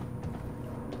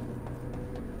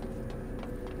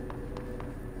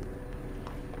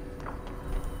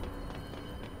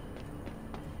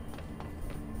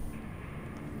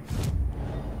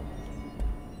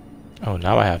 Oh,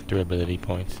 now I have 3 ability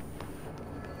points.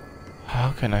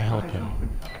 How can I help Eyes him? open.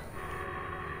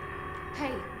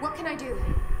 Hey, what can I do?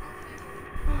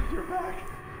 Oh, you're back.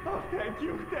 Oh, thank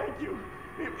you, thank you.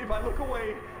 If I look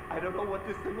away, I don't know what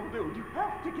this thing will do. You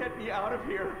have to get me out of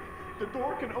here. The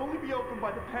door can only be opened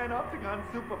by the Panopticon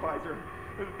supervisor.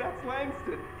 That's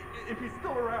Langston, if he's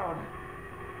still around.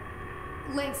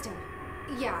 Langston.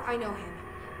 Yeah, I know him.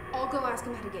 I'll go ask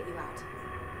him how to get you out.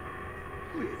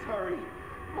 Please hurry.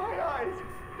 My eyes,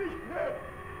 they can't.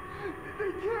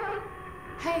 They can't.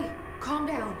 Hey, calm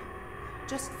down.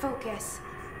 Just focus.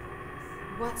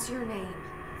 What's your name?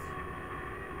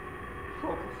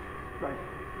 Focus. Right.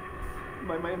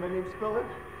 My name's Philip,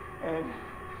 and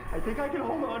I think I can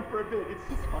hold on for a bit. It's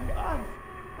just my eyes.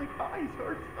 My eyes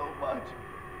hurt so much.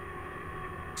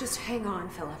 Just hang on,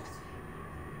 Philip.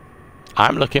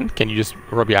 I'm looking. Can you just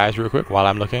rub your eyes real quick while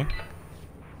I'm looking?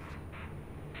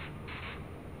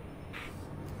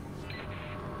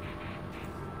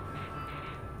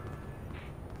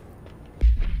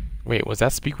 Wait, was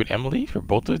that speak with Emily for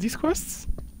both of these quests?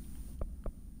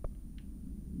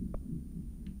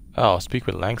 Oh, speak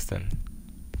with Langston.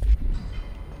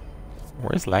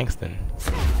 Where's Langston?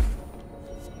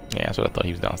 Yeah, that's what I thought.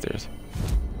 He was downstairs.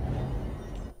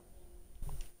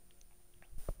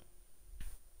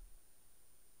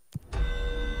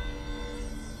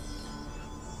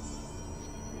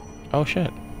 Oh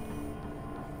shit.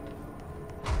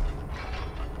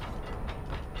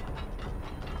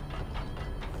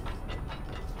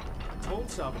 Told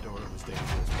Salvador it was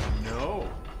dangerous, but no.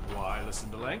 Why listen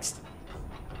to Langston?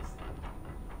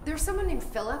 There's someone named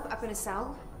Philip up in a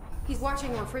cell. He's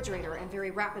watching a refrigerator and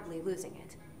very rapidly losing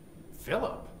it.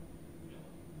 Philip?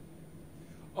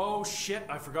 Oh shit,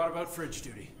 I forgot about fridge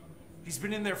duty. He's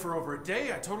been in there for over a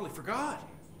day, I totally forgot.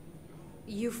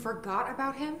 You forgot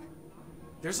about him?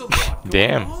 There's a lot going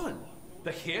Damn. on.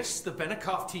 The hiss, the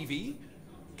Benikoff TV.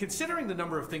 Considering the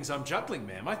number of things I'm juggling,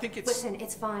 ma'am, I think it's... Listen,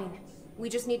 it's fine. We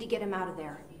just need to get him out of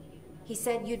there. He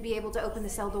said you'd be able to open the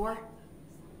cell door.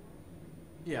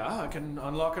 Yeah, I can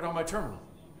unlock it on my terminal.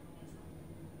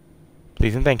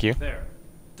 Please and thank you. There.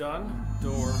 Done.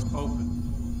 Door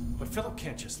open. But Philip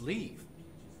can't just leave.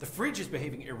 The fridge is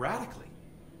behaving erratically.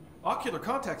 Ocular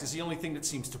contact is the only thing that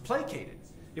seems to placate it.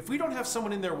 If we don't have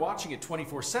someone in there watching it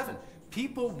 24/7,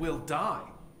 people will die.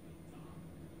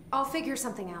 I'll figure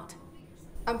something out.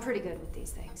 I'm pretty good with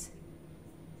these things.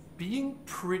 Being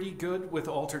pretty good with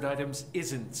altered items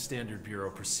isn't standard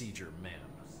bureau procedure, ma'am.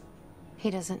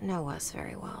 He doesn't know us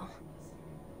very well.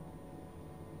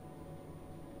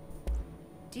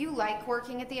 Do you like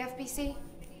working at the FBC?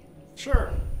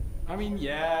 Sure. I mean,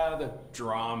 yeah, the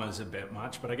drama's a bit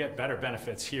much, but I get better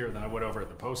benefits here than I would over at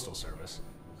the Postal Service.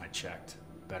 I checked.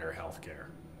 Better healthcare.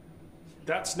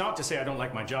 That's not to say I don't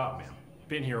like my job, ma'am.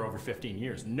 Been here over 15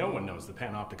 years. No one knows the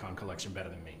Panopticon collection better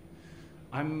than me.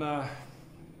 I'm,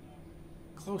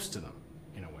 close to them,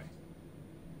 in a way.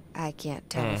 I can't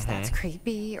tell if that's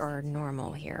creepy or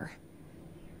normal here.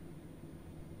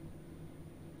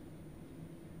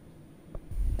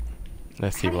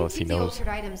 Let's see How do what you else he keep the knows. altered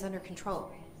items under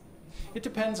control? It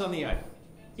depends on the item.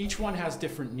 Each one has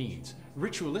different needs.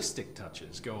 Ritualistic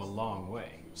touches go a long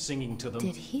way. Singing to them,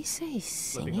 Did he say flipping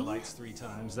the singing? lights 3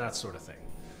 times, that sort of thing.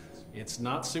 It's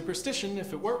not superstition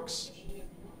if it works.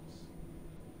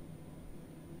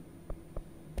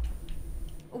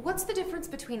 What's the difference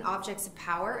between objects of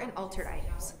power and altered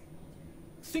items?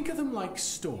 Think of them like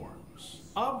storms.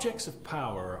 Objects of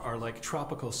power are like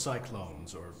tropical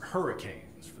cyclones or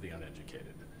hurricanes for the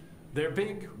uneducated. They're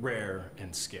big, rare,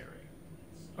 and scary.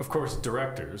 Of course,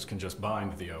 directors can just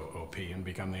bind the OOP and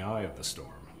become the eye of the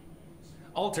storm.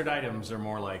 Altered items are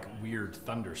more like weird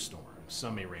thunderstorms.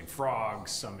 Some may rain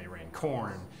frogs, some may rain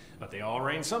corn, but they all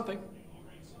rain something.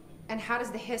 And how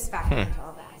does the hiss factor into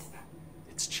all that?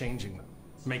 It's changing them,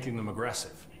 making them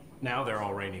aggressive. Now they're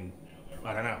all raining,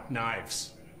 I don't know,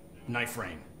 knives. Knife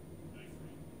rain.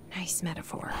 Nice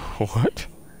metaphor. What?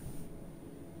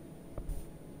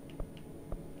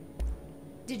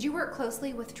 Did you work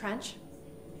closely with Trench?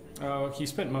 Oh, he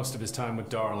spent most of his time with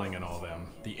Darling and all them.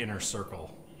 The inner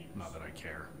circle. Not that I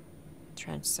care.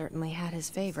 Trench certainly had his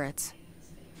favorites.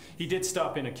 He did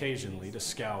stop in occasionally to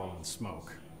scowl and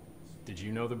smoke. Did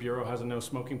you know the Bureau has a no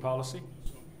smoking policy?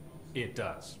 It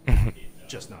does.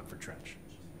 Just not for Trench.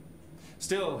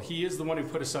 Still, he is the one who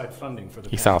put aside funding for the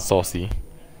He panel. sounds saucy.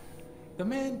 The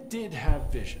man did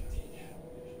have vision.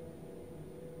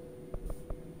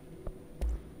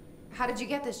 How did you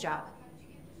get this job?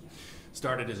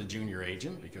 Started as a junior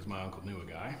agent because my uncle knew a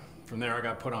guy. From there I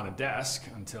got put on a desk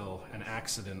until an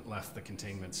accident left the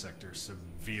containment sector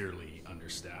severely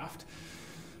understaffed.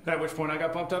 At which point I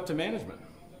got bumped up to management.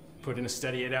 Put in a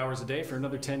steady 8 hours a day for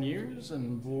another 10 years,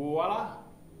 and voila,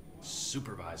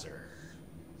 supervisor.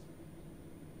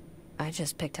 I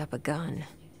just picked up a gun.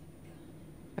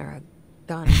 Or a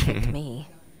gun picked me.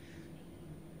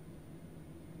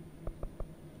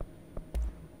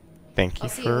 Thank you I'll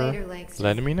see you for later, Langston.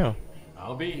 letting me know.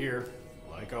 I'll be here,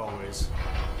 like always.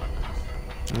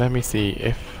 Let me see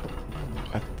if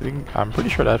I'm pretty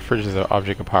sure that fridge is an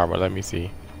object of power, but let me see.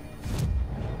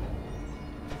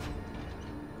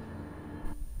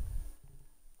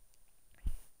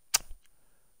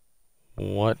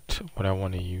 What would I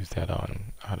want to use that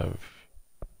on out of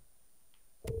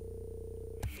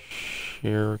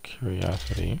sheer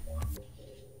curiosity?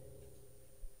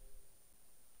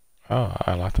 Oh,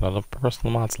 I unlocked another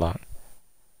personal mod slot.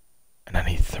 And I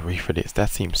need 3 for this. That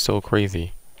seems so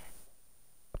crazy.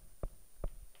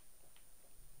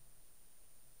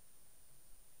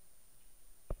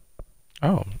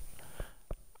 Oh,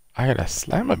 I got a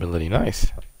slam ability.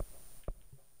 Nice.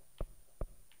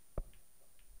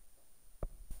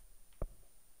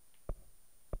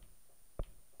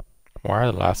 Why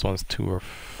are the last ones 2 or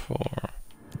 4?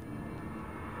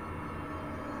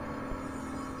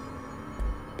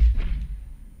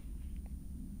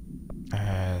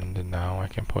 And now I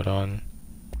can put on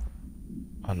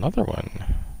another one.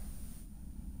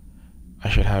 I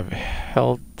should have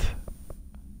health.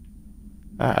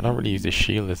 I don't really use the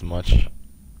shield as much.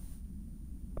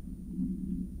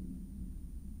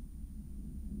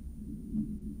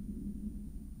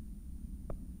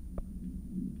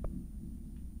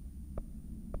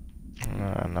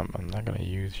 I'm not gonna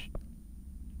use.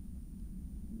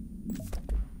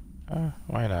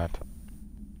 Why not?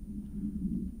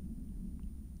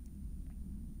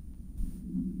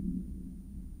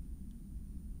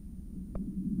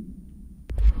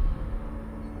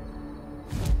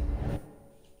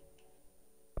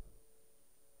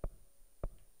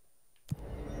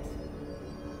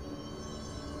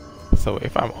 So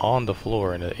if I'm on the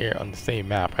floor in the air on the same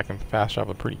map, I can fast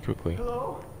travel pretty quickly.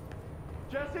 Hello?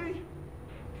 Jesse?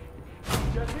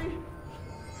 Jesse?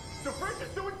 The fridge is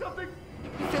doing something!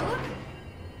 Philip?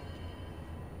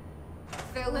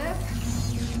 Philip?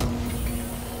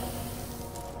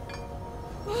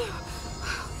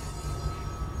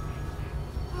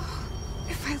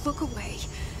 If I look away,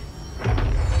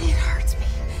 it hurts me.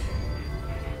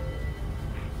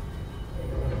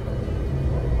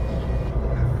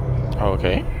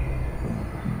 Okay.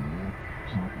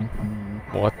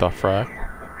 What the frack?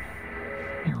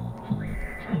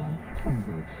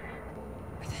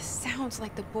 This sounds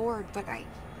like the board, but I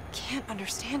can't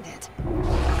understand it.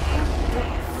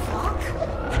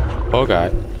 Oh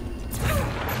god.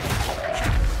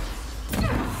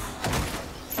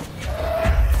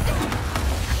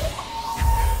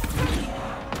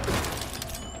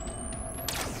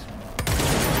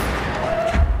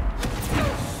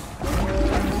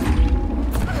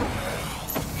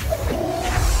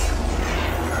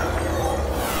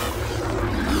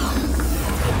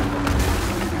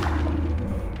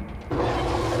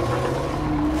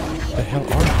 The hell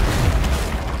are you?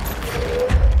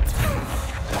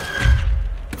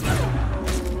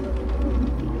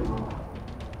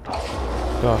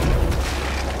 God.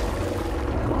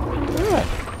 Look at that.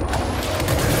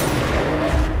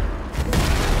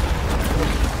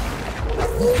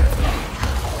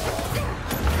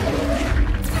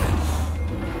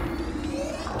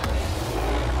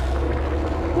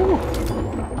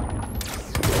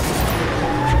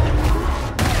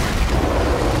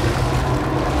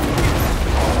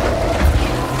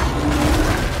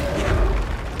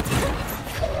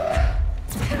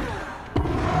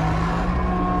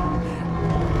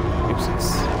 Nuisance.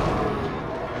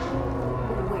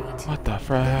 Wait. What the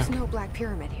There's frack? no Black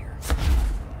Pyramid here.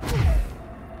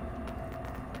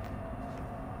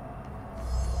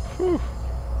 Whew.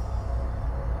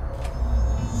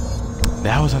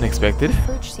 That was unexpected. The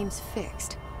fridge seems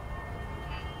fixed.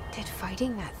 Did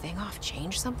fighting that thing off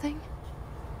change something?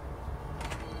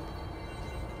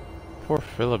 Poor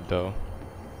Philip, though.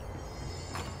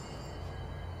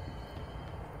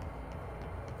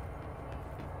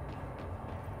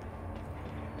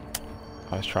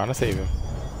 I was trying to save him.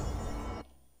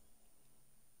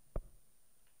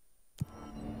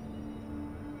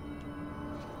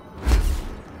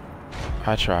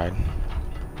 I tried.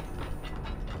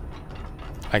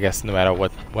 I guess no matter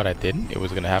what I did, it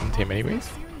was gonna happen to him anyways.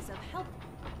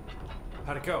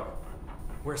 How'd it go?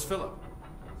 Where's Philip?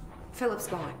 Philip's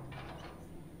gone.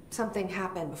 Something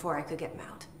happened before I could get him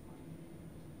out.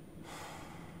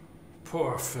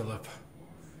 Poor Philip.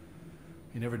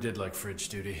 He never did like fridge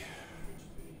duty.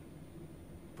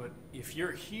 But if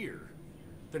you're here,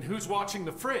 then who's watching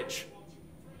the fridge?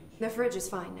 The fridge is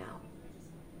fine now.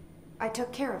 I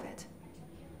took care of it.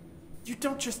 You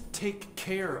don't just take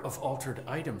care of altered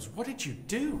items. What did you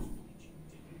do?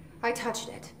 I touched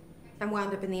it and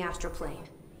wound up in the astral plane.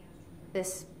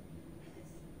 This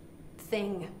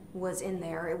thing was in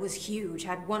there. It was huge,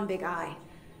 had one big eye.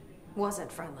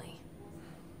 Wasn't friendly.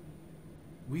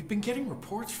 We've been getting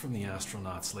reports from the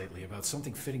astronauts lately about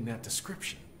something fitting that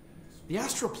description. The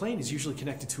astral plane is usually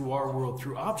connected to our world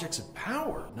through objects of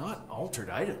power, not altered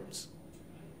items.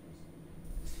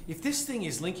 If this thing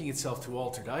is linking itself to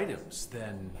altered items,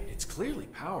 then it's clearly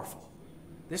powerful.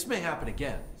 This may happen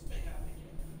again.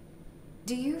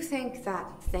 Do you think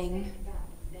that thing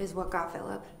is what got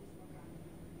Philip?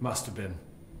 Must have been.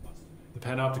 The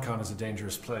Panopticon is a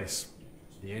dangerous place.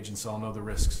 The agents all know the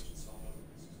risks.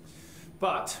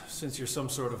 But, since you're some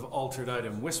sort of altered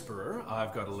item whisperer,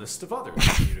 I've got a list of others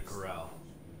for you to corral.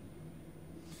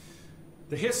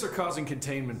 The Hiss are causing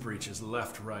containment breaches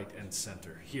left, right, and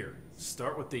center. Here,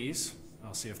 start with these.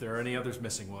 I'll see if there are any others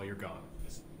missing while you're gone.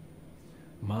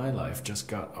 My life just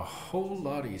got a whole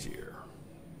lot easier.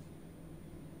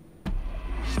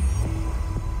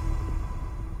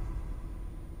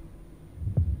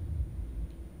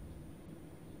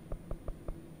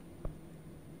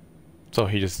 So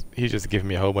he's just giving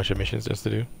me a whole bunch of missions just to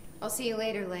do. I'll see you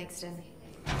later, Langston.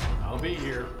 I'll be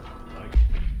here.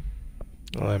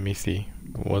 Let me see.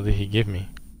 What did he give me?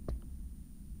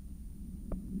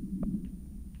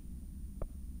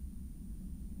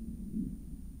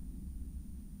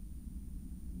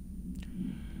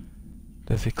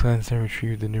 Does it cleanse and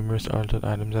retrieve the numerous altered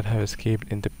items that have escaped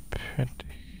independent?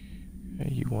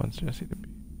 You want to see the.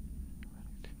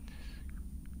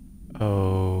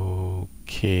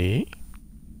 Okay.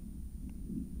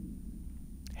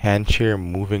 Hand chair,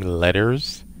 moving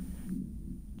letters,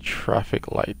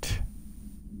 traffic light,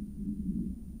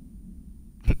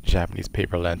 Japanese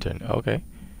paper lantern. Okay.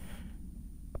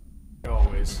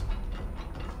 Always.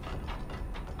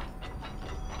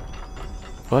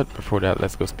 But before that,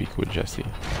 let's go speak with Jesse.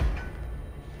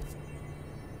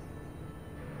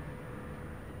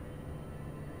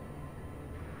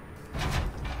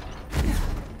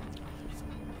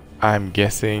 I'm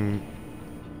guessing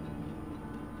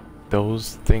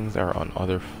those things are on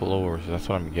other floors. That's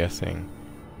what I'm guessing.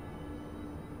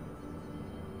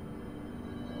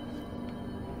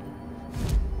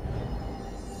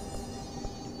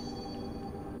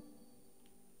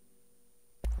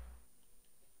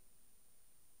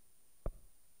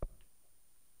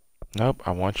 Nope,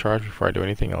 I want charge before I do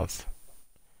anything else.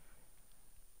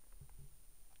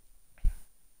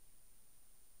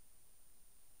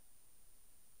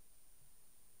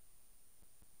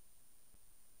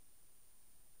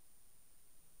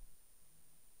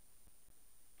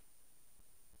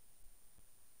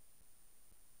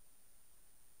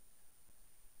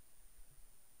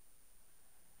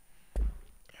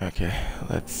 Okay,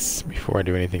 before I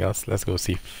do anything else, let's go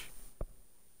see if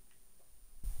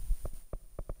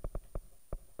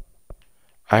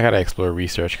I gotta explore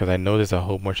research, because I know there's a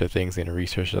whole bunch of things in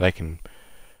research that I can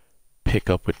pick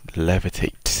up with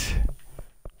levitate.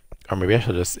 Or maybe I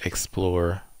should just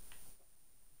explore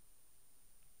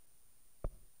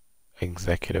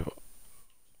executive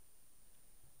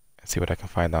and see what I can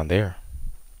find down there.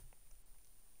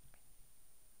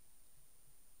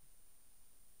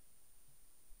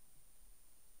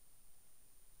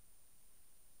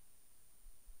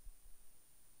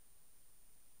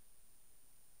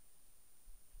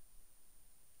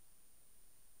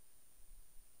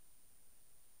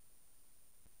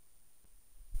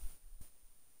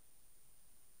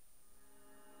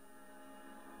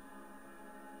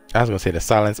 I was gonna say the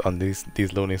silence on these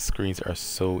loading screens are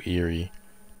so eerie.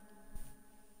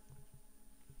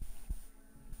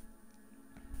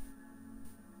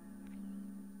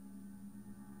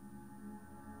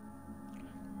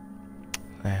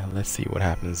 Let's see what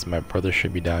happens. My brother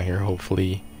should be down here.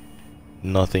 Hopefully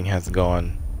nothing has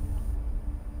gone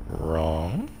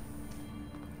wrong.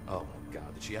 Oh my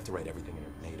god, did she have to write everything in her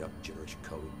made up gibberish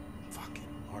code? Fucking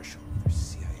Marshall with her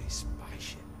CIA spy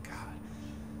shit. God.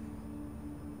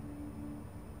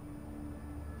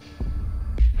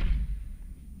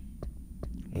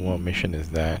 What mission is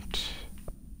that?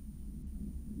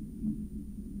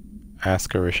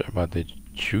 Ask Arish about the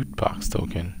jukebox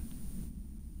token.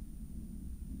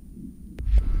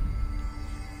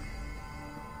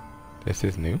 This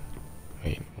is new?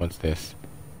 Wait, what's this?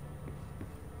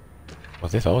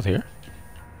 Was this always here?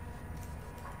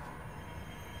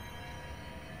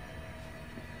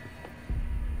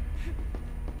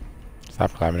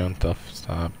 Stop climbing on stuff.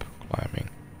 Stop climbing.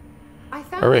 I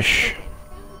found Arish. it.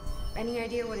 Any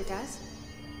idea what it does?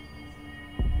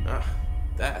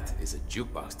 That is a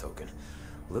jukebox token.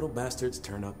 Little bastards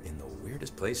turn up in the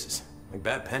weirdest places, like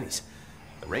bad pennies.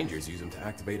 The Rangers use them to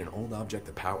activate an old object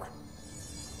of power.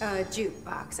 A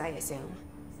jukebox, I assume.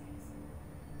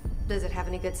 Does it have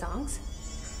any good songs?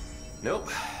 Nope,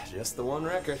 just the one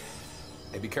record.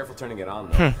 Hey, be careful turning it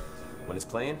on, though. When it's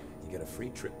playing, you get a free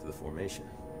trip to the formation.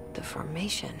 The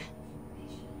formation?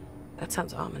 That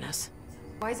sounds ominous.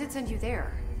 Why does it send you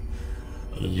there?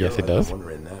 Yes, it I've does. been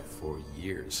wondering that for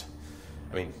years.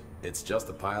 I mean, it's just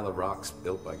a pile of rocks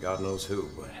built by God knows who,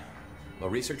 but... Well,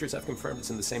 researchers have confirmed it's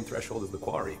in the same threshold as the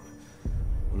quarry.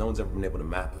 Well, no one's ever been able to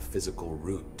map a physical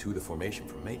route to the formation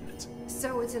from maintenance.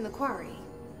 So it's in the quarry.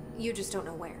 You just don't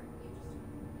know where.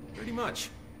 Pretty much.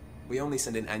 We only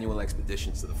send in annual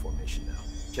expeditions to the formation now.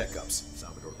 Checkups,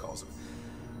 Salvador calls them.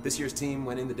 This year's team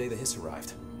went in the day the hiss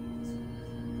arrived.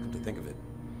 Come to think of it,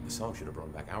 the song should have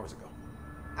brought back hours ago.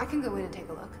 I can go in and take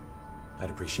a look. I'd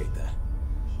appreciate that.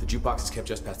 The jukebox is kept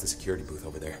just past the security booth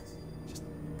over there. Just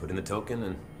put in the token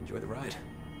and enjoy the ride.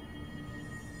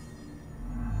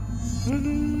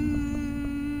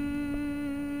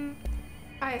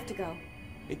 I have to go.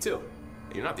 Me too.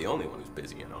 You're not the only one who's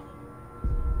busy, you know.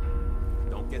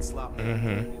 Don't get sloppy.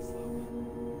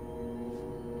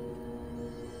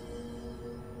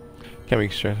 Can we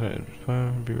stress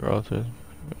it? Be altered.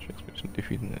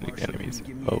 Defeating the enemies.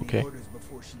 Okay.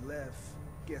 Before she left,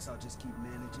 guess I'll just keep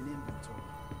managing inventory.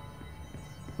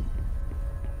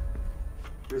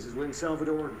 This is Wing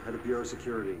Salvador, head of Bureau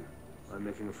Security. I'm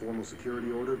making a formal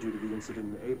security order due to the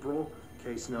incident in April.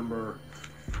 Case number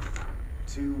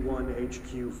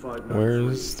 21HQ593.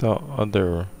 Where's the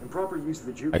other? Improper use of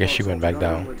the jukebox I guess she went back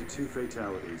down. led to 2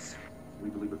 fatalities. We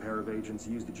believe a pair of agents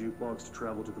used the jukebox to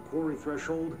travel to the quarry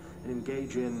threshold and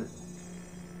engage in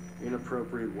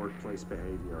inappropriate workplace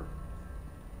behavior.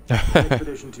 The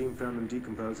expedition team found them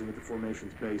decomposing at the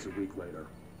formation's base a week later.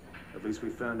 At least we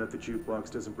found out the jukebox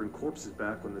doesn't bring corpses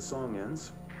back when the song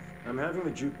ends. I'm having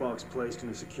the jukebox placed in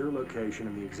a secure location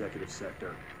in the executive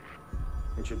sector.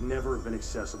 It should never have been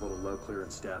accessible to low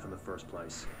clearance staff in the first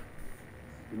place.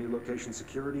 The new location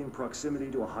security and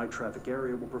proximity to a high traffic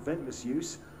area will prevent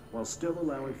misuse while still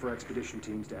allowing for expedition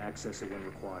teams to access it when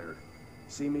required.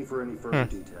 See me for any further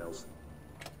details.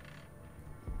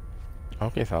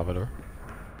 Okay, Salvador.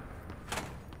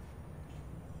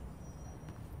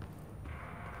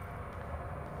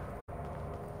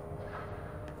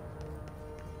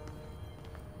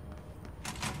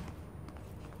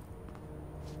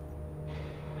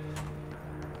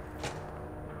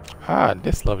 Ah,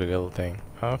 this lovely little thing.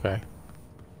 Okay.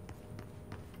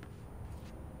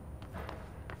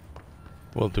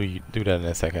 We'll do that in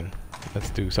a second. Let's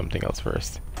do something else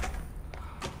first.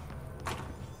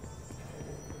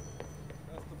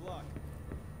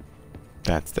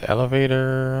 That's the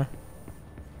elevator.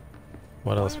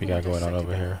 What else we got going on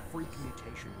over here? Freak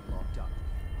mutation we locked up.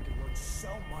 We can learn so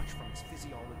much from his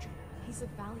physiology. He's a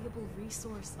valuable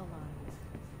resource, alive.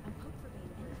 I'm pumped for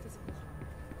being any physical harm.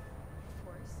 Of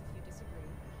course, if you disagree,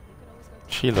 you could always go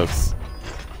to... She looks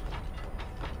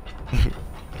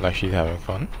like she's having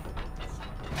fun.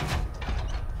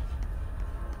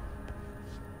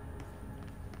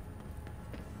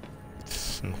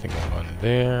 There's nothing going on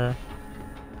there.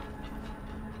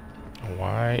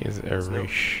 Why is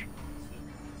Arish?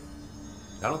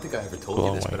 I don't think I ever told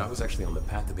you this, but I was actually on the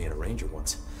path to being a ranger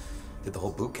once. Did the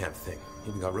whole boot camp thing.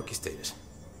 Even got rookie status.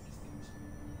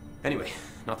 Anyway,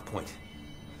 not the point.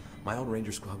 My old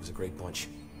ranger squad was a great bunch.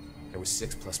 There was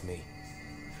 6 plus me.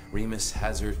 Remus,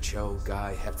 Hazard, Cho,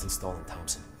 Guy, Heftenstall, and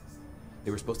Thompson.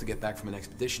 They were supposed to get back from an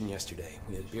expedition yesterday.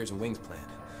 We had beers and wings planned.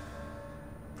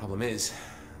 Problem is,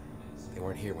 they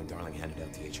weren't here when Darling handed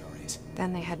out the HRAs.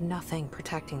 Then they had nothing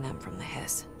protecting them from the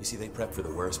hiss. You see, they prepped for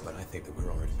the worst, but I think that we're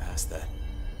already past that.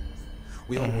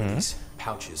 We all wore these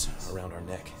pouches around our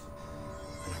neck,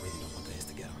 and I really don't want Vance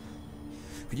to get them.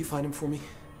 Could you find them for me?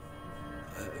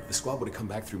 The squad would have come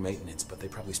back through maintenance, but they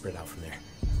probably spread out from there.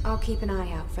 I'll keep an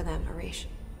eye out for them, Arish.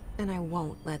 And I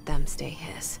won't let them stay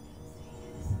hiss.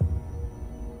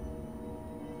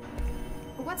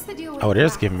 What's the deal with... Oh, they're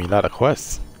just giving me a lot of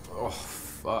quests. Oh,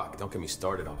 fuck. Don't get me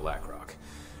started on Blackrock.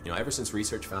 You know, ever since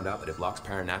research found out that it blocks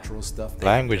paranatural stuff...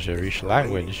 Language, Arish,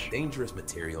 language. Dangerous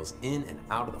materials in and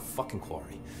out of the fucking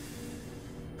quarry.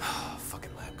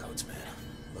 Fucking lab coats, man.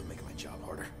 Love making my job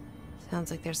harder.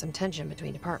 Sounds like there's some tension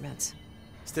between departments.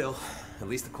 Still, at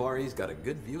least the quarry's got a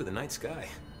good view of the night sky.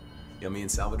 You know, me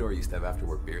and Salvador used to have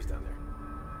after-work beers down there.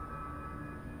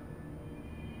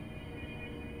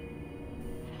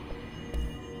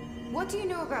 What do you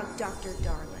know about Dr.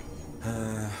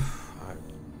 Darling?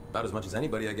 About as much as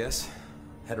anybody, I guess.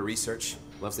 Head of research,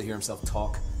 loves to hear himself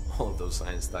talk. All of those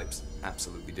science types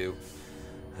absolutely do.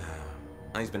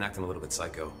 He's been acting a little bit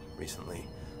psycho recently.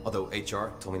 Although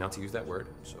HR told me not to use that word,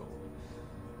 so...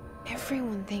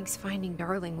 Everyone thinks finding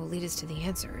Darling will lead us to the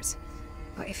answers.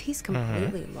 But if he's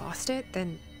completely lost it,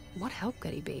 then what help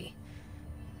could he be?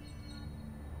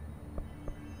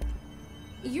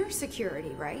 You're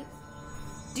security, right?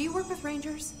 Do you work with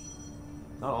Rangers?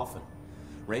 Not often.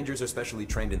 Rangers are specially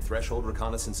trained in threshold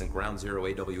reconnaissance and ground zero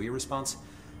AWE response.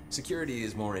 Security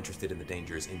is more interested in the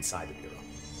dangers inside the Bureau.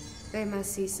 They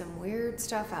must see some weird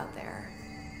stuff out there.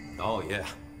 Oh yeah,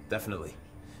 definitely.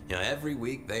 You know, every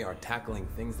week they are tackling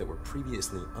things that were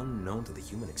previously unknown to the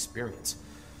human experience.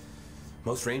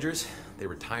 Most Rangers, they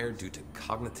retire due to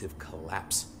cognitive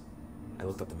collapse. I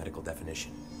looked up the medical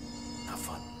definition. Not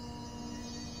fun.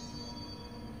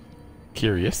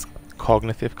 Curious.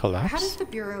 Cognitive collapse? How does the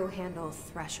Bureau handle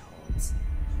thresholds?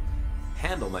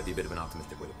 Handle might be a bit of an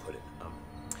optimistic way to put it.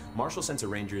 Marshall sends her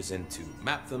Rangers in to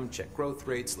map them, check growth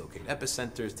rates, locate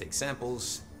epicenters, take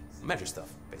samples, measure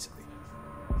stuff, basically.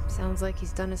 Sounds like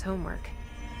he's done his homework.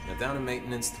 Now, down in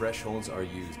maintenance, thresholds are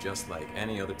used just like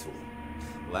any other tool.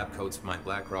 Lab coats mine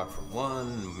black rock from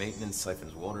one, maintenance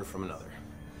siphons water from another.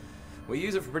 We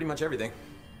use it for pretty much everything,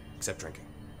 except drinking.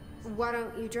 Why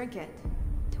don't you drink it?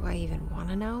 Do I even want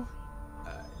to know?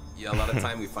 Yeah, a lot of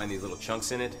time we find these little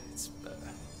chunks in it. It's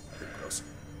pretty gross.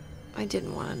 I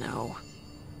didn't want to know.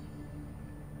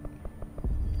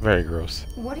 Very gross.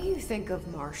 What do you think of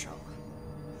Marshall?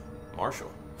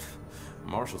 Marshall?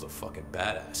 Marshall's a fucking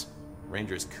badass.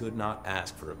 Rangers could not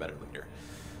ask for a better leader.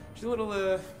 She's a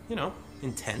little, you know,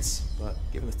 intense, but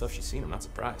given the stuff she's seen, I'm not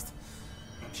surprised.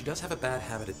 She does have a bad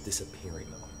habit of disappearing,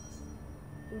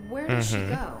 though. Where does she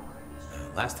go?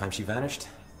 Last time she vanished,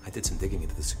 I did some digging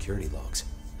into the security logs.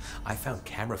 I found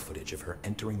camera footage of her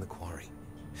entering the quarry.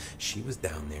 She was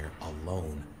down there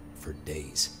alone for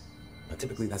days. Now,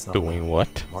 typically that's not doing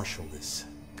what? Marshall is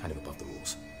kind of above the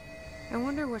rules. I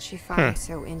wonder what she finds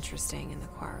so interesting in the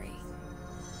quarry.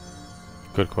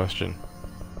 Good question.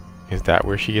 Is that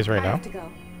where she is right now? I have to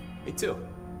go. Me too.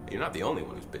 You're not the only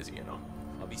one who's busy, you know.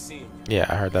 I'll be seeing you. Yeah,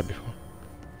 I heard that before.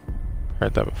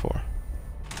 Heard that before.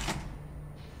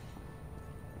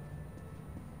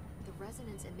 The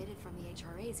resonance emitted from the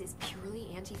HRAs is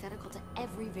purely antithetical to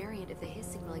every variant of the Hiss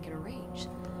signal I can arrange.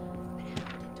 But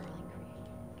how did Darling create?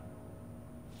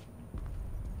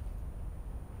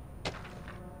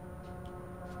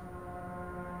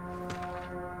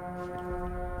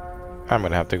 I'm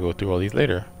gonna have to go through all these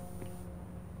later.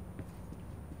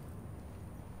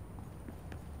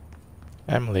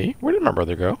 Emily, where did my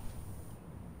brother go?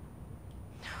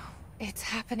 It's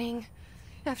happening.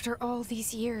 After all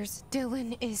these years,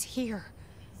 Dylan is here.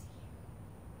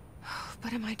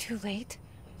 But am I too late?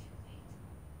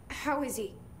 How is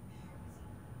he?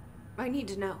 I need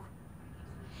to know.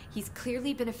 He's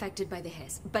clearly been affected by the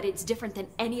Hiss, but it's different than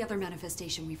any other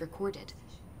manifestation we've recorded.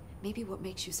 Maybe what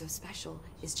makes you so special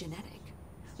is genetic.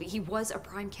 He was a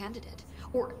prime candidate.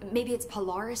 Or maybe it's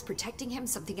Polaris protecting him,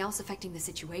 something else affecting the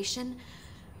situation.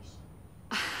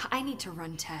 I need to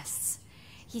run tests.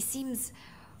 He seems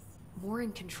more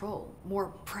in control, more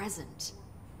present.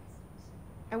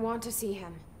 I want to see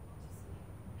him.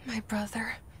 My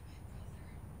brother.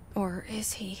 Or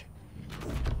is he?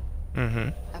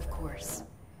 Of course.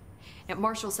 Now,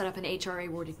 Marshall set up an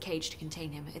HRA-warded cage to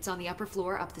contain him. It's on the upper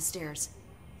floor, up the stairs.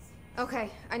 Okay,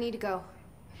 I need to go.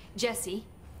 Jesse,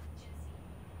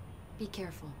 be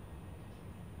careful.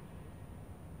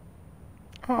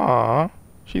 Aww,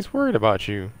 she's worried about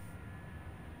you.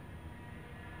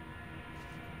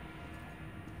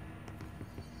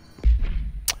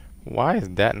 Why is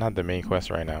that not the main quest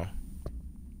right now?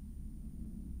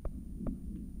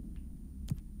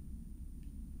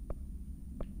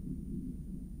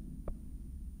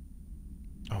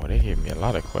 Oh, they gave me a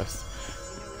lot of quests.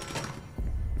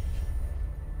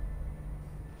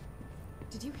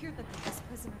 Did you hear that the best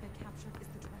prisoner they captured is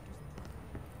the director's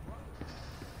What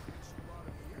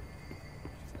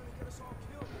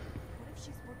if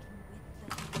she's working with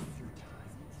the...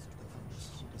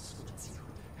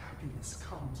 Happiness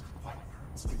comes, white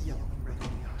pearls, but yellow and red in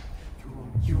the eye. Through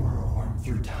them, you are warm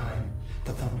through time.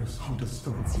 The thunders home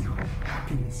distorts you.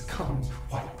 Happiness comes,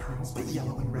 white pearls, but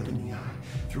yellow and red in the eye.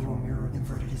 Through a mirror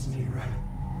inverted is made right.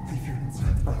 Leave your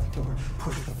insides by the door.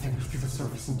 Push the fingers through the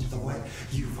surface into the way.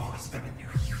 You've always been in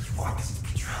there. You want this to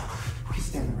be true. We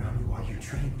stand around you while you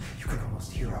dream. You can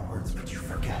almost hear our words, but you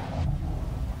forget.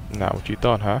 Not what you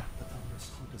thought, huh? The thunders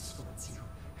home distorts you.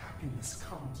 Happiness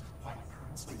comes, white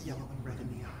pearls, but yellow and red in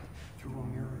the eye. Through a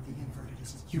mirror, the inverted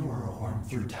is... You are a worm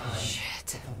through time. Shit.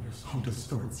 The thunders home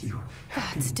distorts you.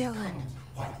 That's Dylan.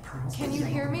 White pearls, Can but you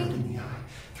yellow hear and me? red in the eye.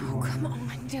 Through a Come mirror,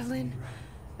 on, Dylan.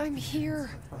 I'm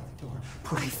here.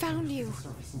 I found you.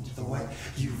 Into the way.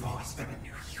 You've always been a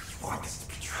new you. You want this to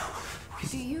be true.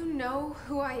 Do you know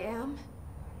who I am?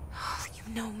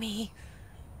 You know me.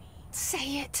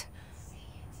 Say it.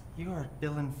 You are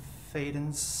Dylan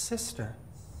Faden's sister.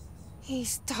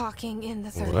 He's talking in the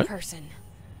third What? person.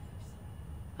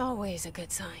 Always a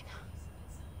good sign.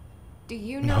 Do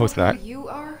you No, know it's not. who you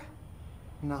are?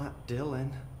 Not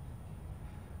Dylan.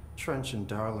 Trench and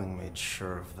Darling made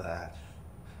sure of that.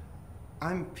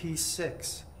 I'm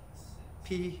P6.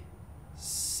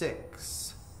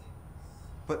 P6.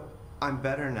 But I'm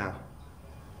better now.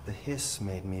 The hiss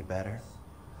made me better.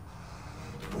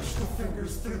 Push the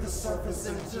fingers through the surface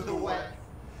into the wet.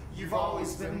 You've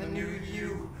always been the new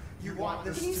you. You want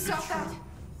this Can you to stop be true. that?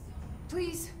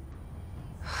 Please?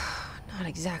 Not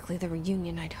exactly the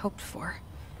reunion I'd hoped for.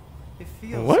 It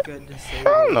feels What? good to say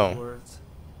Hell those no. words.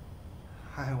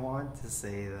 I want to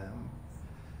say them.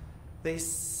 They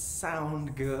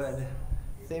sound good.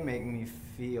 They make me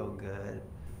feel good.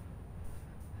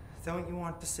 Don't you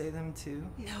want to say them too?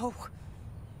 No.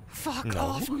 Fuck No.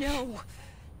 off, no.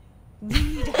 You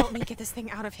need to help me get this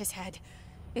thing out of his head.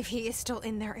 If he is still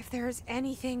in there, if there is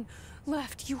anything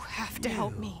left, you have to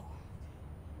help me.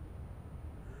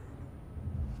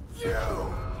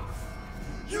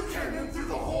 You came in through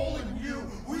the hole in you.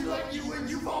 We let you in.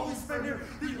 You've always been here.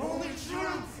 The only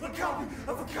truth. A copy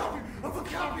of a copy of a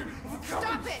copy of a copy.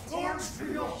 Stop it! Orange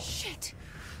peel. Shit.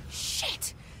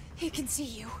 Shit. He can see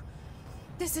you.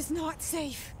 This is not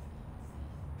safe.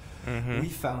 We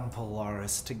found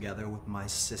Polaris together with my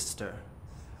sister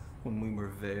when we were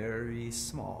very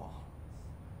small,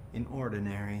 in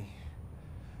Ordinary,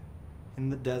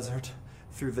 in the desert,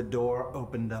 through the door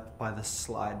opened up by the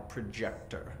slide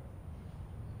projector.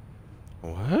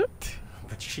 What?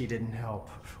 But she didn't help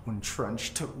when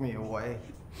Trench took me away.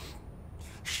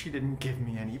 She didn't give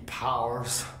me any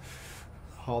powers.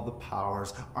 All the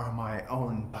powers are my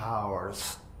own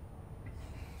powers.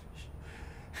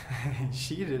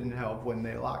 She didn't help when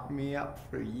they locked me up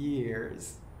for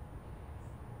years.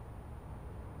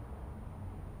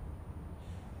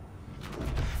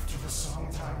 After the song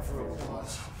time for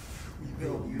applause, we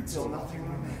build you till nothing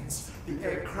remains. The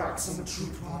egg cracks and the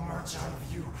truth will emerge out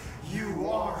of you. You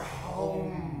are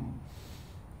home.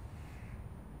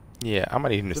 Yeah, I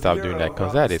might even The stop doing Bureau that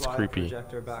because brought that the is slide creepy.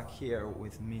 Projector back here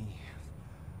with me,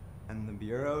 and the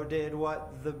Bureau did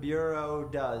what the Bureau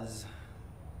does.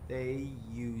 They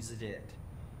used it,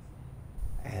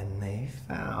 and they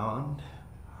found.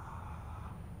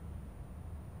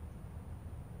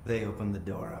 They opened the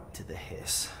door up to the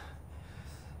hiss.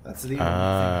 That's the only thing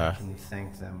I can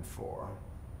thank them for.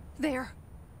 There.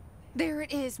 There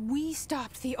it is. We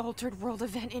stopped the Altered World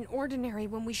event in Ordinary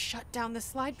when we shut down the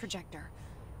slide projector.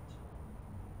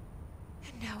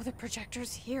 And now the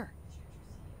projector's here.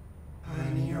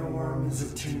 An earworm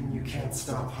is a tune you can't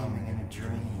stop humming in a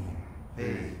dream.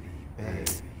 Baby, baby,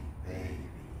 baby,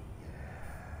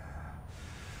 yeah.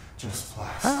 Just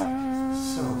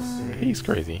plastic. So safe. He's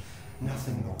crazy.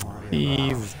 Nothing to worry about.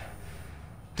 He's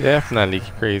definitely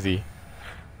crazy.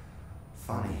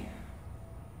 Funny.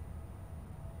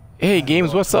 Hey,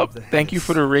 Games, what's up? Thank you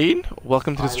for the raid.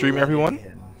 Welcome to the stream, everyone.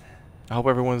 I hope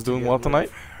everyone's doing well tonight.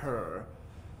 Her.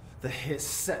 The hiss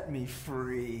set me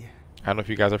free. I don't know if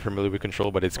you guys are familiar with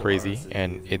Control, but it's crazy,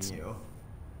 and it's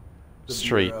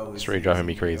straight driving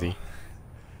me crazy.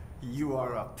 You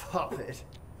are a puppet.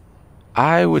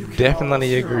 I would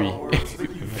definitely agree.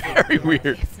 Very weird.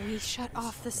 If we shut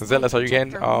off the Zealous, are you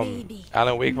getting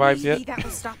Alan Wake vibes yet? Maybe that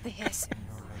will stop the hiss.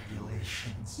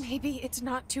 Maybe it's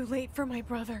not too late for my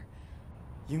brother.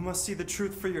 You must see the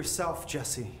truth for yourself,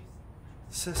 Jesse.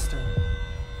 Sister.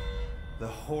 The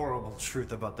horrible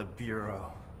truth about the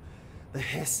Bureau. The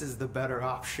hiss is the better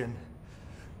option.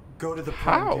 Go to the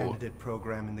Prime Candidate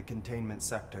program in the containment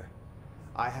sector.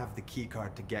 I have the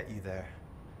keycard to get you there.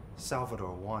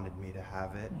 Salvador wanted me to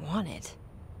have it. Wanted?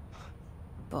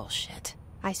 Bullshit.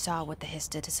 I saw what the hiss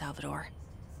did to Salvador.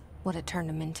 What it turned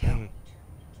him into.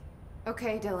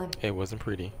 Okay, Dylan. It wasn't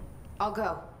pretty. I'll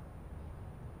go.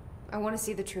 I want to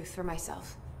see the truth for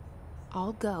myself.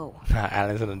 I'll go.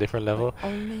 Alan's on a different level.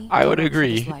 Only I would Dylan for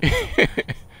agree. this life.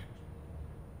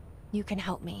 You can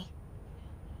help me.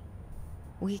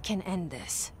 We can end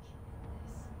this.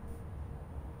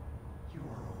 You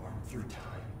are a worm through time.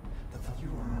 You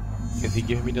are a worm. Is he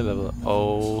giving me the level?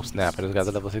 Oh snap! I just got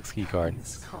the level 6 key card.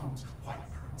 This comes white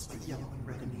pearls, but yellow and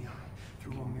red in the eye.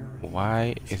 Through a mirror.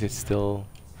 Why is it still?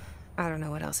 I don't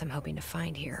know what else I'm hoping to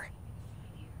find here.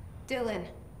 Dylan,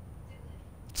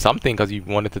 Something, because you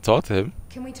wanted to talk to him.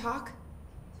 can we talk?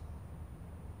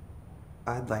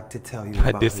 I'd like to tell you This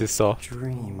about is a soft.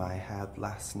 dream I had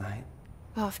last night.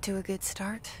 Off to a good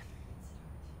start.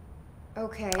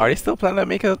 Okay. Are they still planning to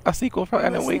make a sequel for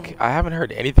Alan Wake? Listen. I haven't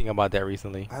heard anything about that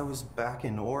recently. I was back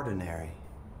in Ordinary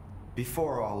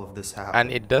before all of this happened.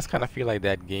 And it does kind of feel like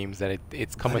that games that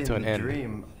it's coming to an end. In the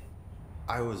dream,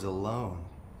 I was alone.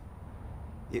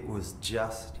 It was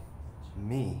just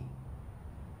me.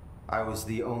 I was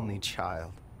the only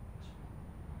child.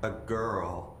 A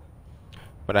girl.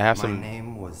 But I have My some.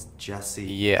 name was Jesse.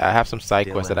 Yeah, I have some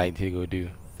side quests that I need to go do.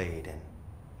 Faden.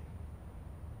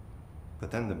 But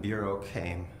then the Bureau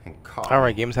came and caught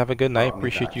Alright, me, games, have a good night. brought me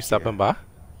Appreciate back you stopping here, by.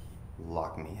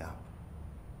 Locked me up.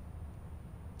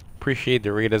 Appreciate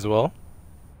the raid as well.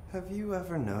 Have you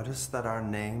ever noticed that our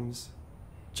names,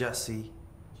 Jesse,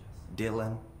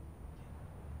 Dylan,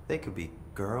 they could be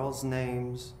girls'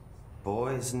 names,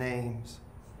 boys' names,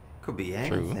 could be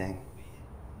anything.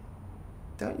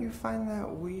 Don't you find that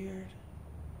weird?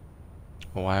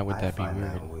 Why would that be I find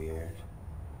weird? that weird.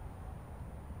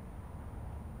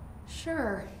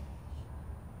 Sure.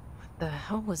 What the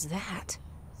hell was that?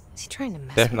 Is he trying to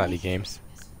mess Definitely with me? games.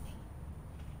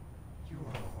 You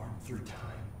are warm through time.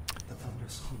 The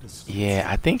thunders who disperse Yeah,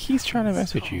 I think he's trying to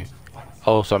mess with you.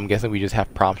 Oh, so I'm guessing we just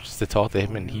have prompts to talk to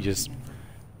him and he just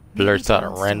blurts out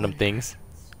Dylan's random still in things.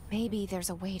 Maybe there's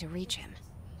a way to reach him.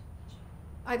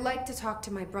 I'd like to talk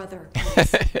to my brother.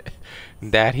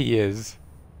 That he is.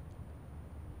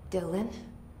 Dylan?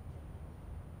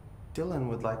 Dylan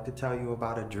would like to tell you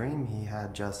about a dream he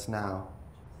had just now.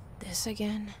 This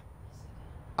again?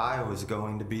 I was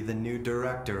going to be the new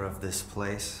director of this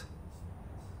place.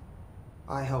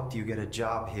 I helped you get a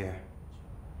job here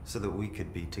so that we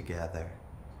could be together.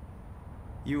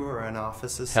 You were an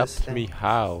office assistant. Helped me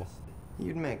how?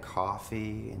 You'd make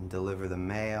coffee and deliver the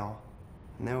mail,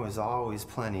 and there was always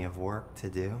plenty of work to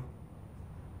do.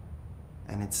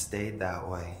 And it stayed that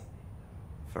way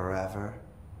forever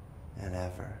and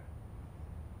ever.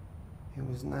 It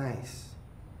was nice.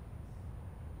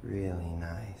 Really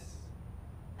nice.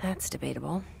 That's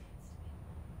debatable.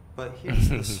 But here's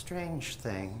the strange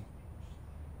thing.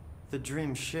 The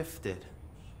dream shifted,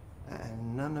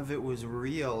 and none of it was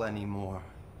real anymore.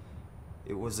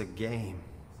 It was a game.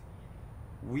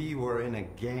 We were in a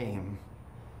game,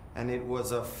 and it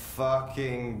was a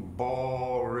fucking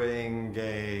boring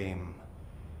game.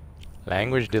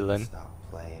 Language, Dylan. Stop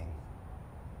playing.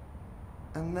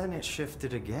 And then it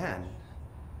shifted again.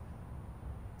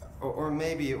 Or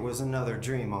maybe it was another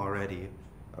dream already.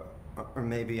 Or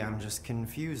maybe I'm just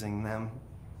confusing them.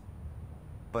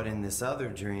 But in this other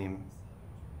dream,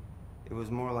 it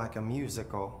was more like a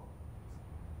musical.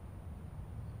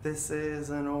 This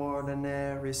is an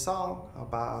ordinary song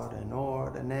about an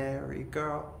ordinary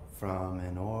girl from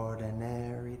an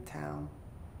ordinary town.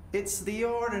 It's the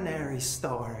ordinary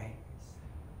story.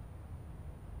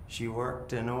 She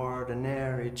worked an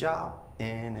ordinary job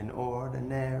in an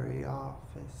ordinary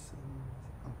office.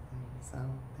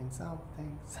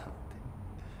 Something.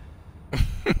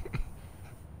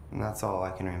 And that's all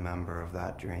I can remember of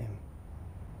that dream.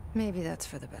 Maybe that's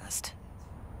for the best.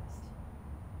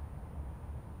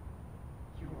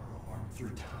 You are warm through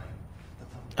time.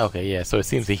 Okay, yeah, so it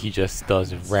seems that he just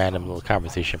does random little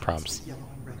conversation prompts. Yellow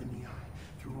and red in the eye.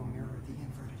 Through a mirror, the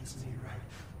inverted is made right.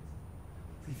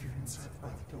 Leave your inside by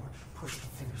the door. Push the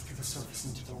fingers through the surface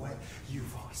into the way.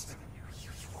 You've always been you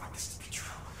want this to be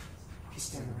true. We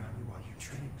stand around you while you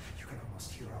dream. You can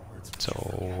almost hear our words.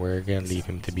 So we're gonna leave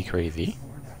him to be crazy.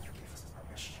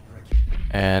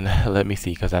 And let me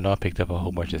see, because I know I picked up a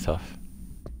whole bunch of stuff.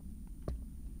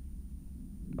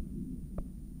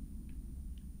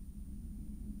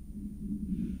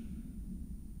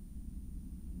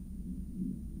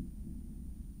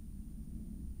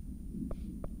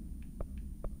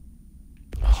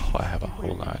 Oh, I have a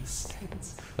whole lot.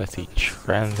 Let's see,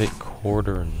 Transit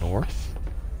Corridor North.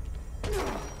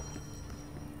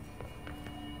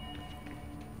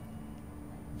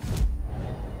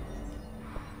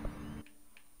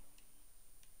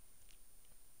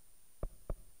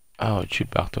 Oh, shoot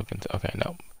back tokens. Okay,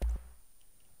 no.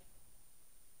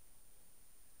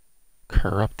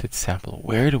 Corrupted sample.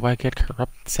 Where do I get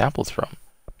corrupted samples from?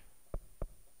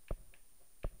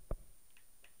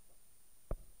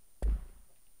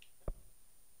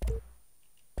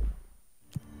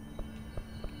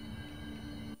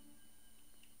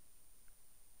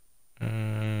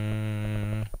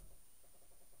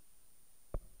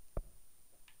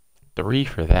 Three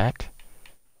for that.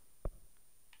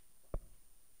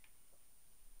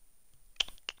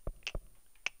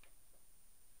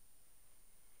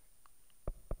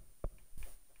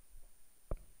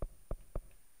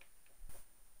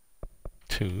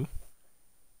 Two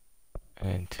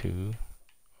and two,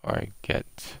 or I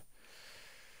get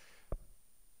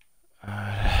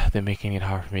they're making it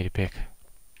hard for me to pick.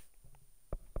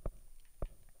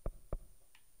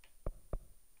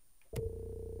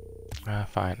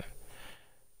 Fine.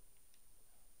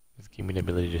 Just give me the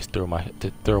ability to just throw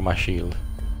my shield.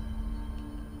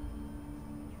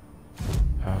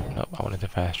 Nope, I wanted to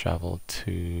fast travel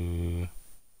to...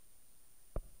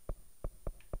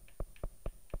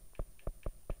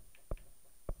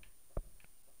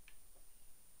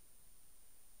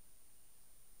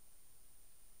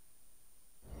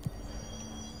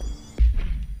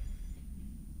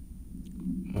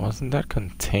 Wasn't that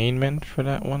containment for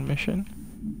that one mission?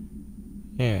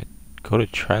 Yeah, go to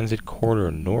Transit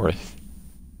Corridor North.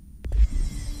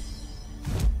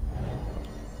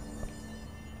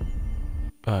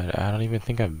 But I don't even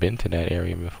think I've been to that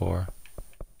area before.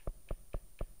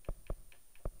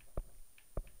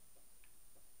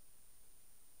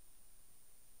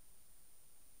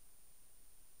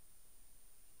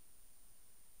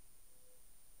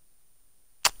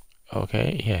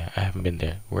 Okay, yeah, I haven't been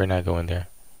there. We're not going there.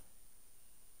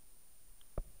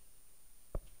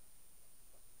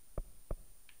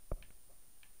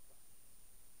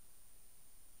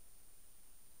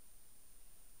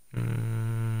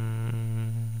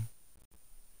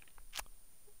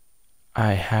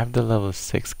 I have the level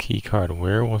 6 key card.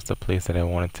 Where was the place that I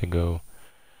wanted to go?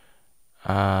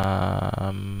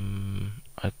 I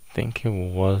think it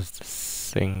was the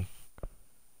Sync.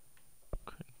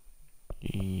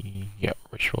 Yeah,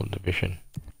 Ritual Division.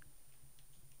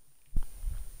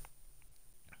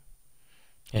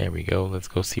 There we go. Let's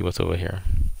go see what's over here.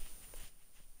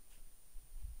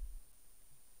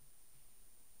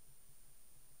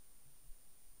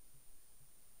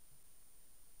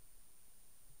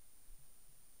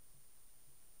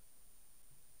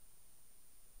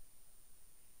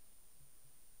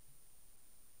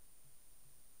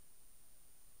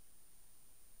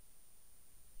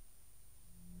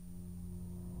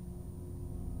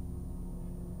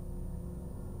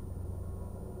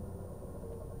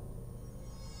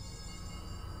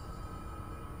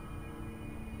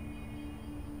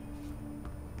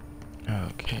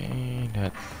 Okay,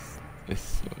 that's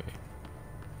this way.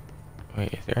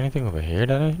 Wait, is there anything over here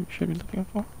that I should be looking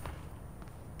for?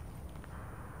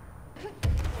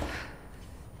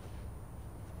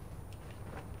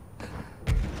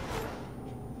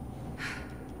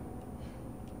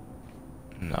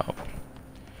 No.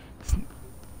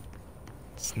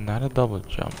 It's not a double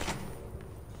jump.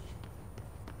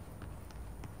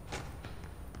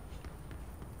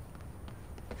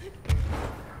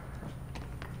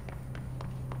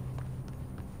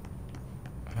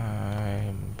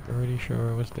 Sure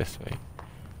it was this way.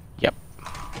 Yep.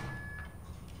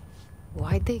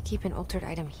 Why'd they keep an altered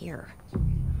item here?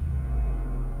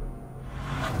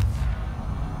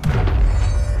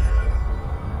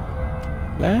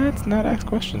 Let's not ask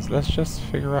questions. Let's just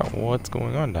figure out what's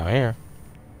going on down here.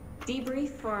 Debrief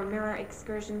for Mirror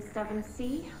Excursion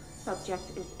 7C. Subject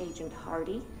is Agent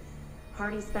Hardy.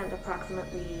 Hardy spent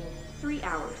approximately 3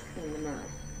 hours in the mirror.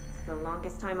 It's the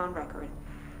longest time on record.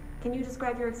 Can you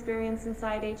describe your experience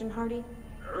inside, Agent Hardy?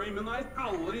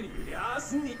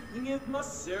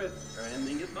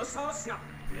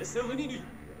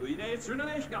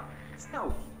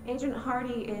 Agent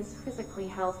Hardy is physically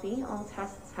healthy. All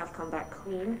tests have come back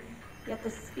clean. Yet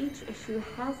the speech issue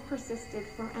has persisted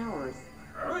for hours.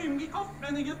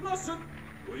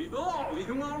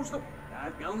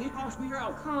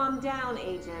 Calm down,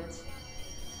 Agent.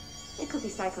 It could be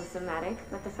psychosomatic,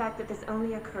 but the fact that this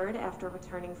only occurred after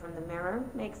returning from the mirror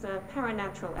makes a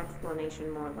paranatural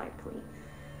explanation more likely.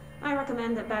 I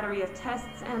recommend a battery of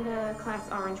tests and a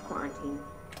Class Orange quarantine.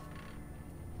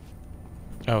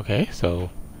 Okay, so...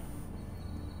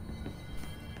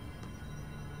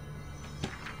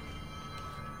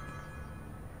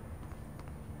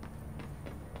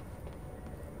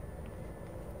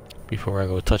 before I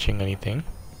go touching anything.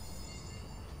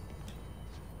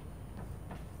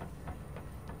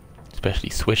 Especially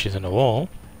switches in the wall.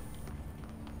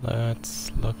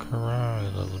 Let's look around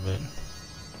a little bit.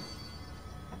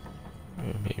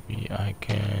 Maybe I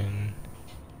can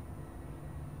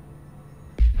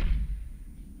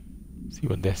see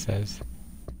what this says.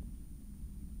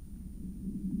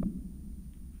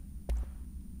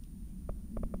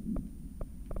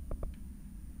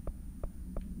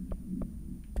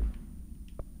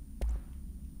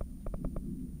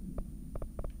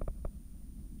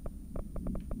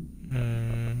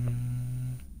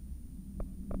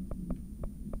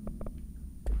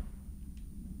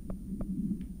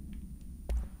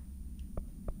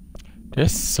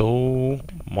 There's so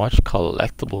much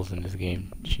collectibles in this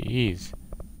game. Jeez.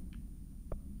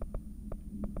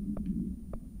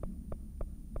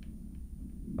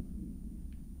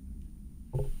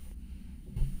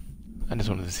 I just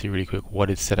wanted to see really quick what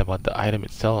it said about the item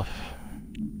itself.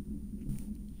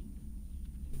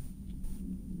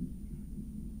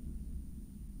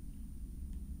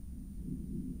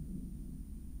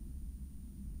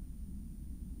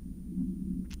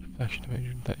 Reflection of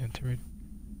agent that integrate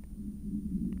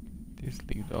these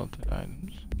lead altered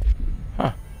items.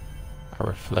 Huh. A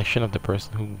reflection of the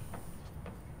person who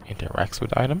interacts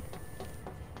with the item?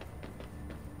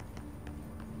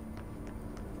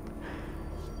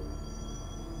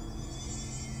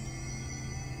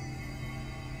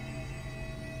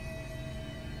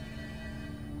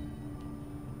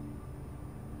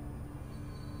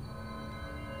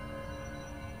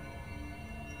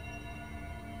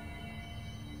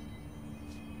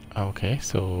 Okay,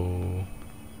 so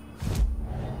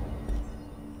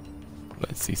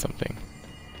let's see something.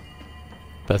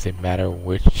 Does it matter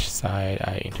which side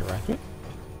I interact with?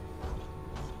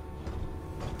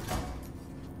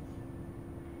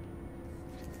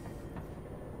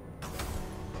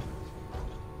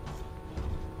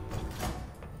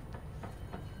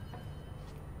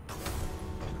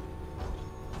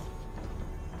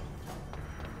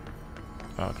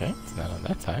 Okay, it's not on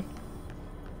that side.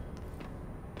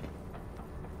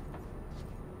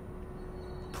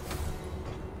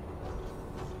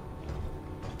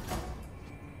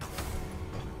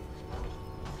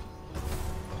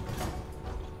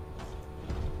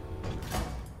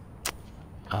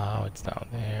 Oh, it's down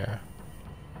there.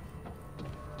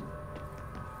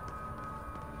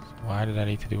 So why did I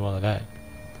need to do all of that?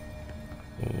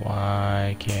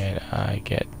 Why can't I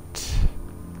get...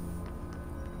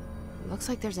 Looks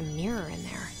like there's a mirror in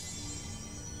there.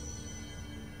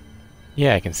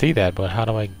 Yeah, I can see that, but how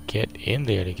do I get in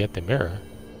there to get the mirror?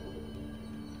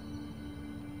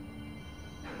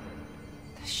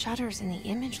 The shutters in the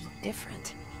image look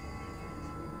different.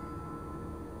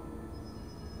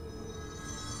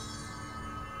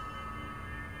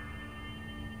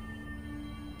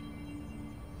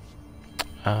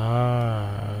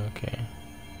 Ah, okay.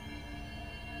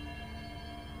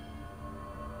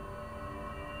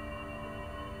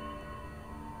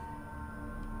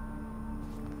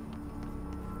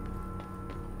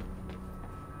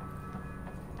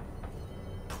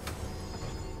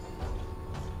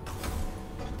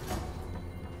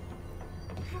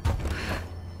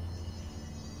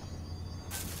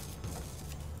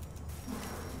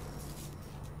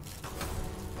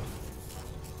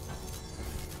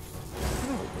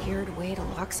 Weird way to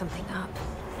lock something up.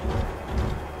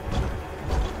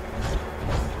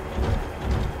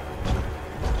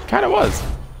 Kinda was.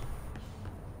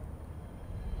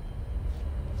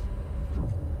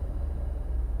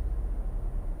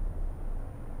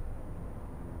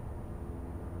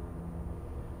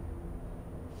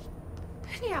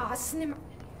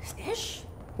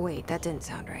 Wait, that didn't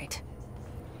sound right.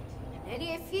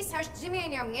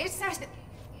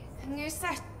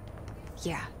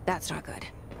 Yeah, that's not good.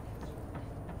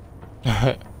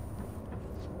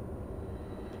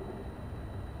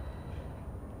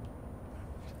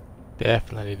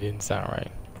 Definitely didn't sound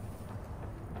right.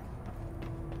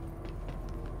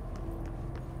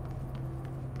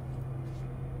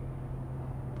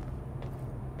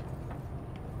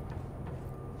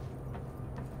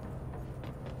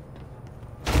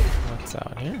 What's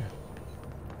out here?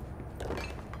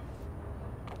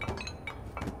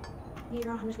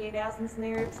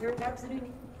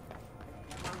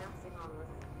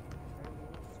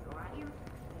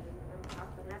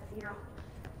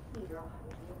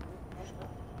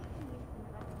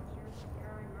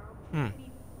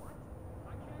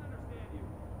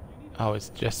 Oh, it's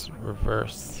just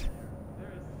reversed.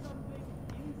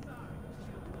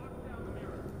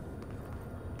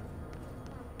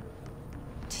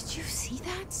 Did you see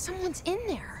that? Someone's in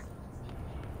there.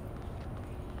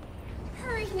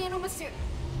 Hurry, Nanomasu.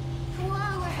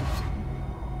 Whoa.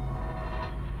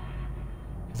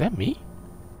 Is that me?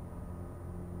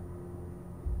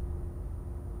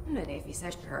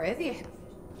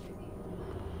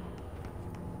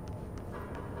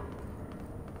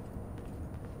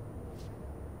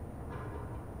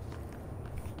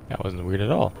 That wasn't weird at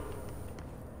all.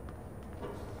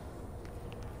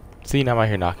 See, now I'm out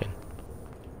here knocking.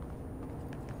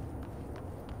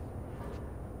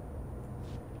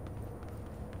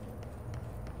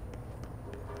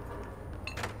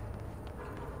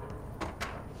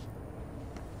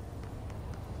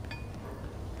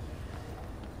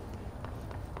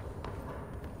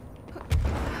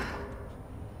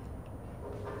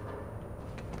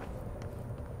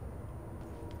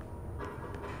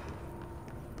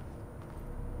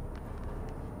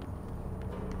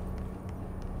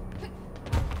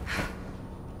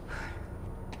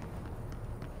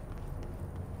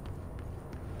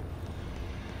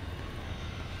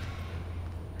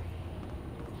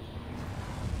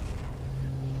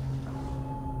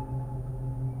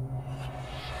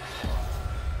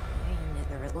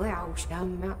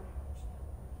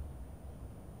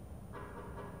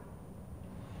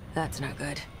 That's not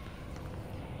good.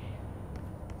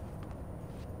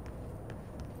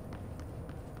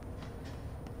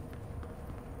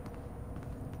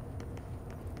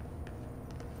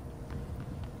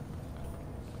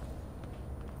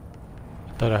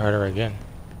 Thought I heard her again.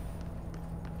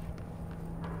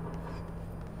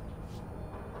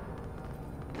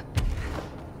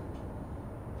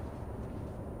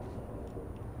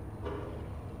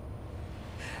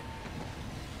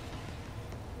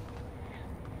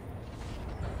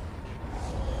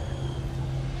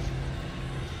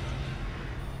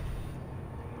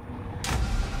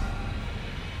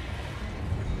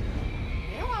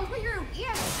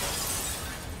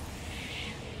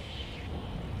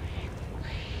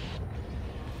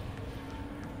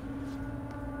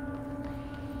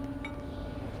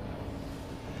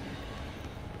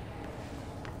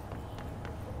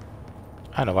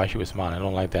 I don't know why she was smiling. I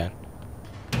don't like that.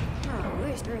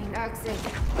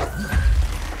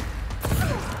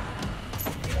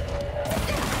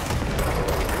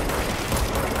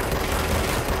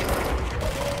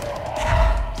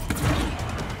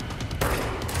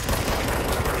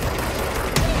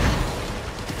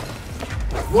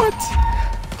 What?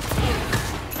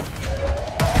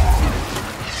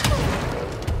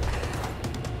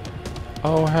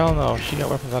 Oh hell no, she got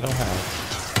weapons I don't have.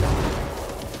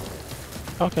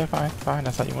 Okay, fine,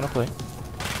 that's how you want to play.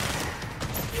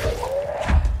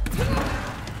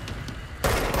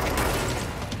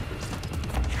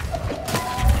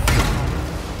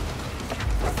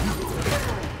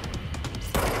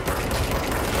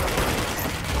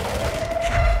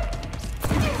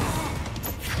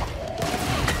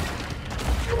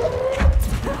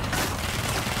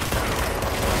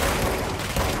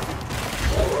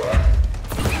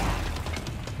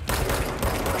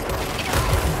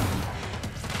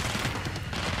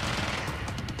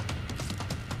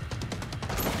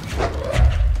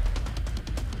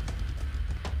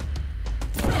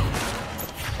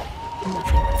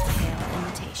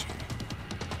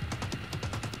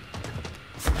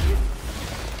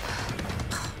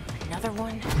 Another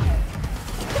one?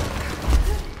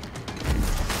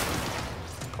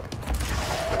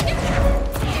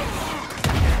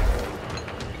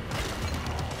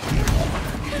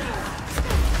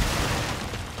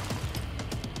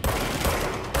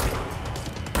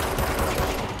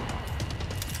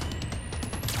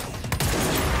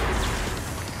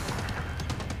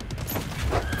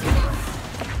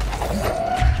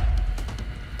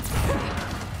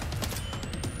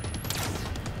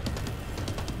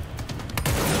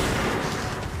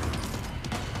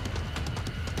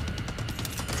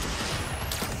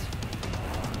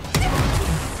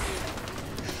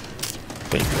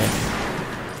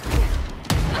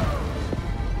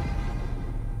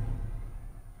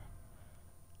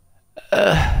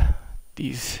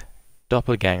 These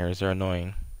doppelgangers are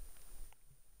annoying.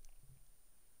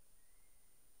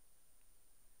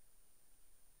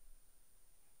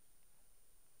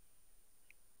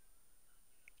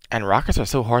 And rockets are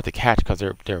so hard to catch because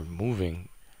they're moving.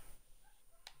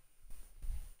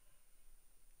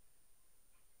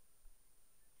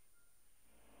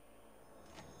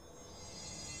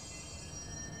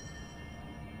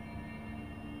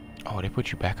 Oh, they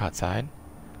put you back outside?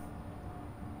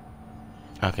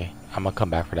 Okay, I'm gonna come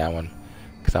back for that one.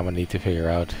 Because I'm gonna need to figure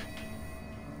out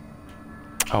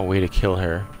a way to kill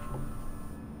her.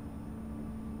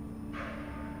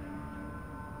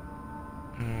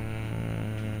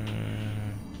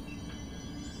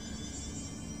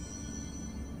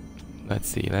 Let's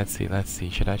see.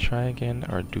 Should I try again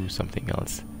or do something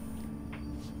else?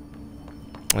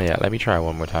 Yeah, let me try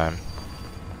one more time.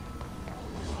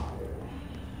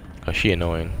 Oh, she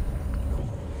annoying.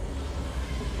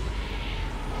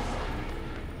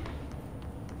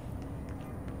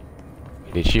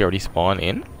 Did she already spawn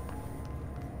in?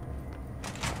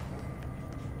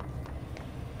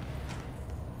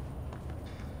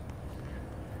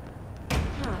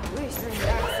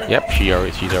 Yep, she's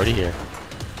already here.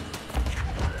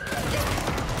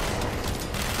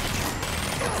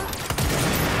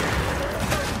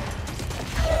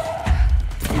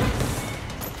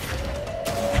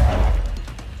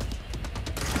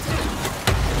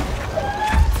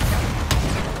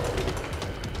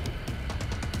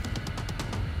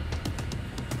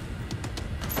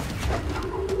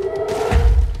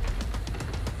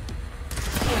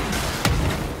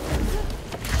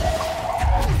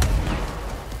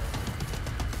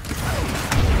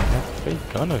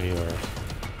 Gun of yours.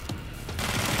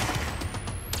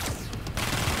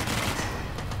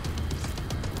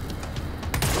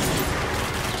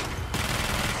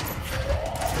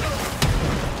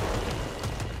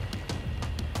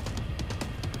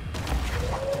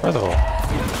 First of all,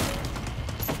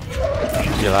 you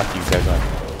should be allowed to use that gun.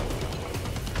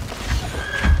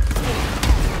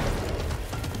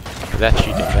 That's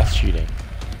cheating, that's cheating.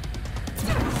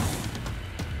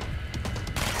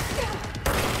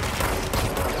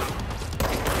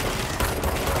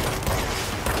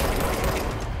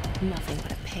 Nothing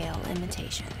but a pale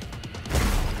imitation.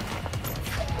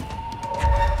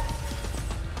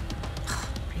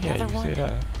 Yeah, you say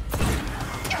that.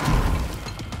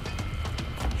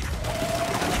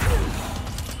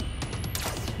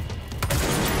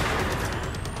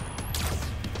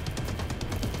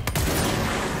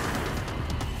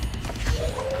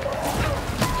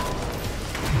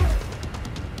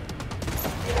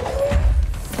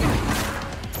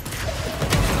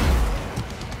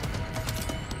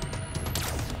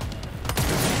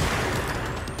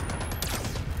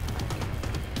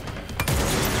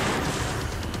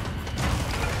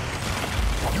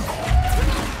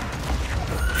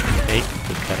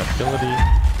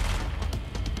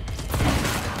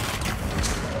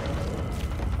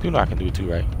 Do know I can do it too,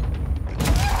 right?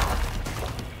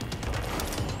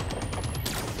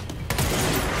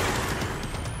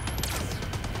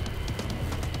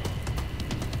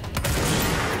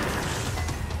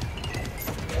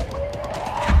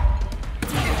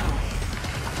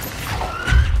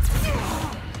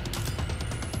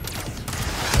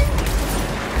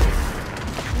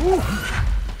 Woo.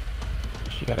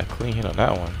 She got a clean hit on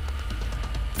that one.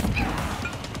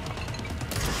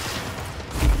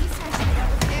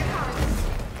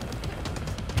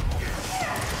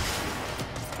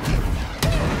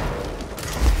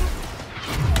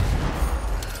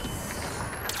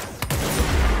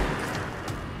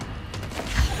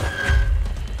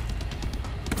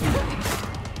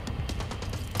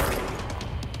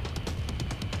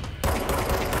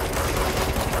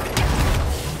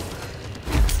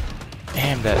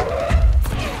 Damn that.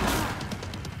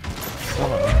 So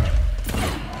annoying.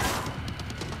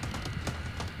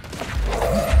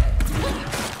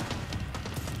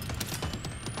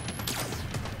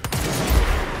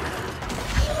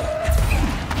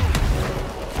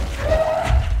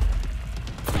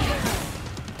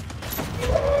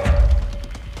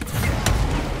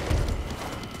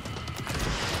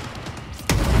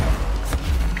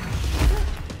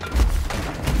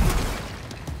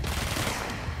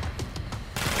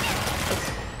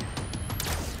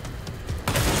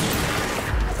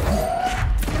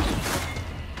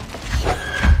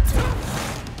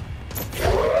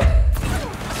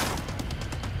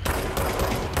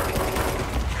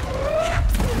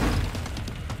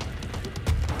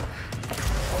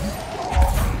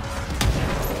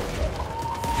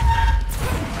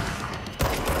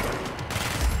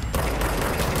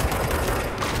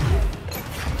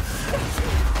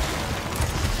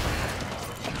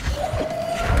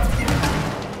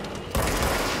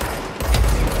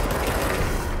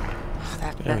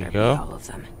 There we go. All of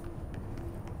them.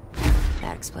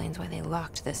 That explains why they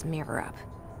locked this mirror up.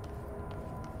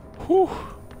 Whew.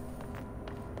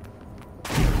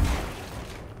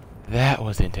 That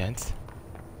was intense.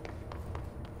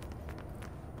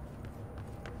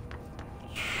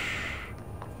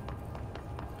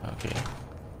 Okay.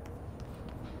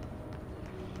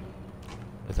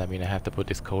 Does that mean I have to put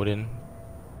this code in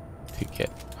to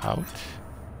get out?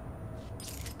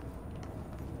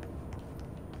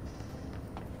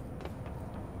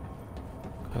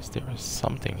 Because there is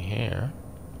something here.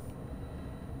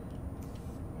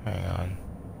 Hang on.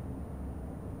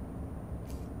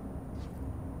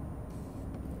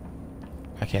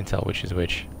 I can't tell which is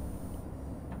which.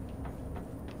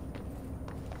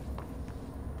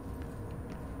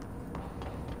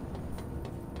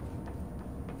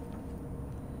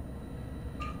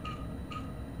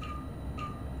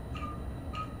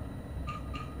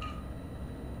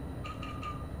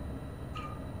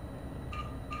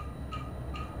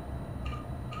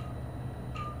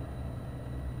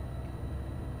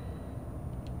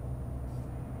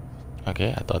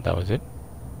 Okay, I thought that was it.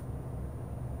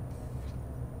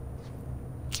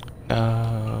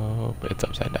 No, but it's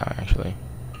upside down actually.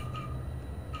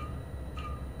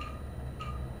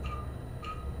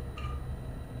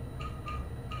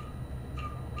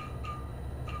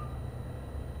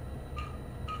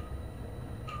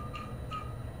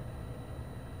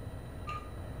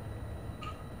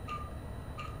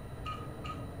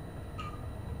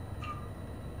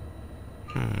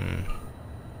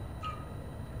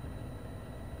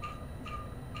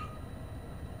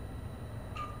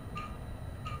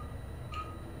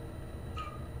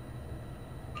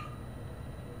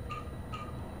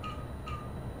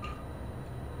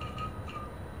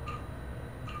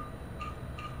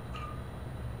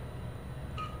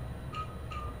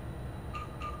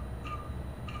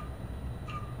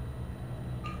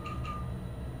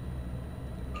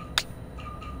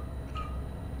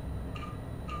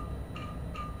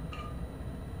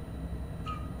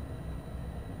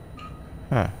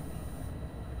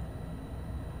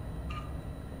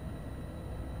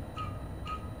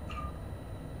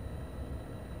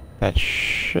 That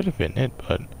should have been it,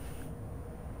 but...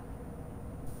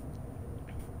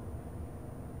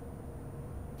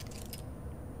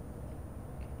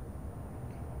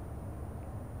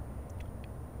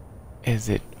 Is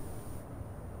it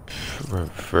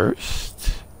reversed?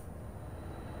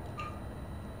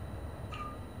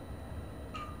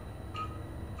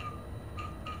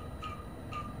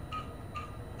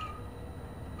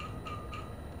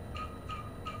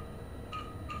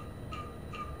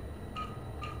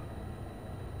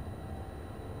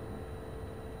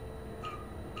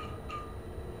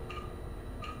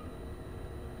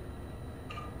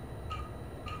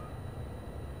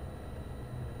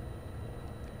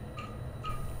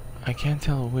 I can't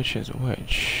tell which is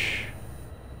which.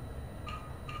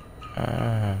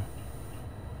 That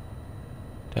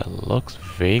looks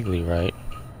vaguely right.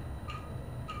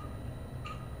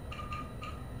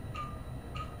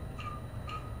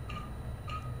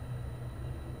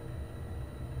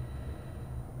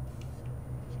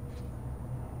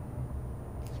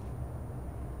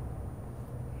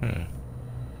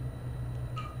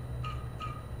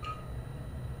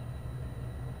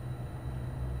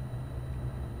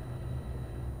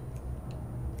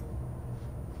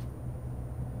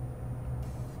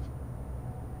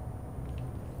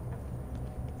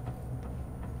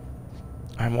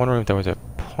 I'm wondering if there was a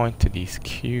point to these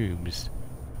cubes,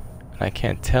 and I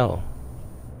can't tell.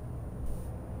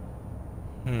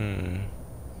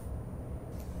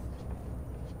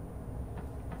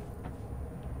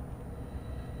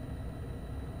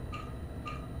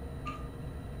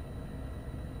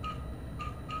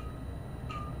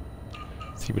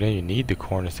 See, but then you need the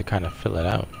corners to kind of fill it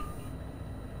out.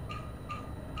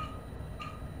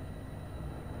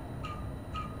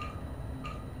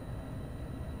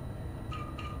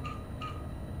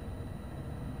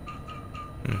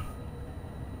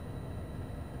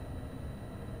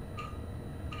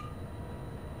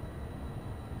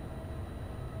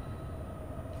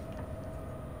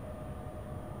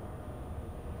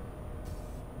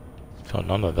 So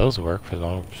none of those work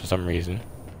for some reason.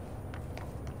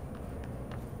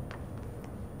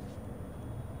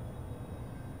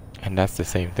 And that's the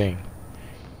same thing.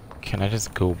 Can I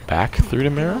just go back through the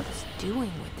mirror? What is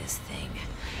doing with this thing?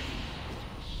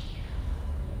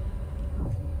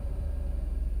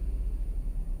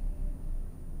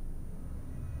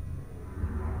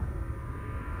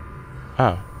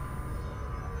 Oh.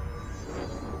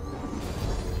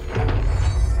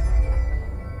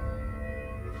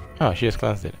 Oh, she just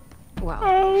cleansed it.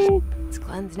 Well, it's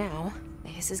cleansed now. The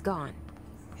hiss is gone.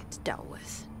 It's dealt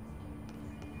with.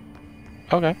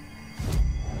 Okay.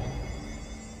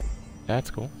 That's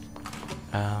cool.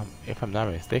 If I'm not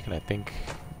mistaken, I think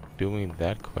doing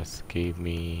that quest gave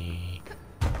me...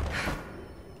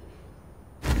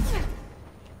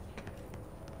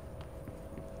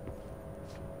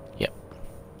 Yep.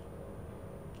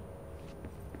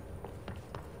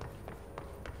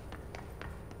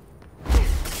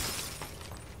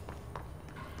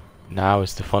 Now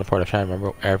is the fun part of trying to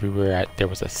remember everywhere there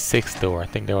was a 6th door. I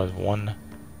think there was one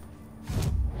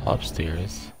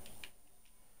upstairs.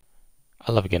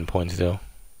 I love getting points though.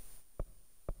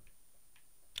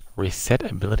 Reset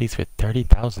abilities for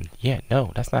 30,000. Yeah,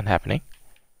 no, that's not happening.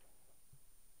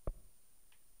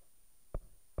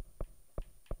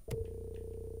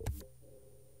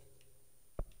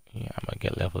 Yeah, I'm gonna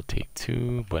get level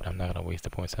T2, but I'm not gonna waste the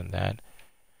points on that.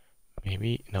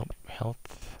 Maybe, nope,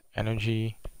 health,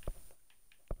 energy.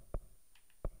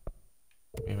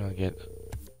 Maybe I'll get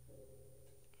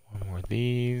one more of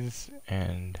these,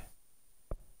 and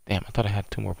damn, I thought I had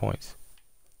 2 more points.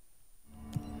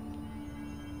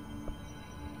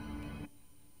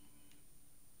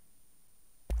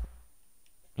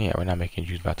 Yeah, we're not making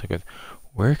juice battle because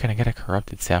where can I get a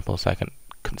corrupted sample so I can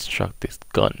construct this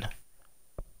gun?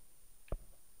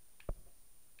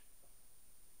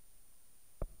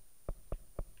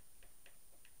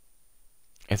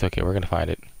 It's okay, we're gonna find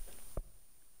it.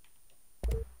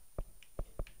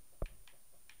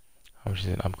 How much is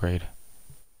an upgrade?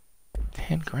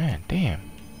 10 grand, damn.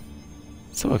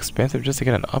 So expensive just to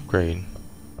get an upgrade.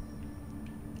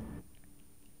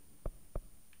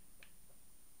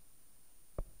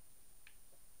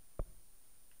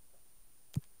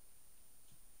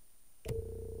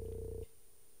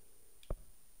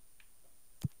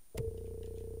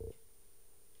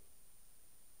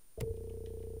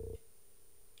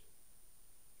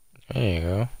 There you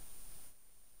go.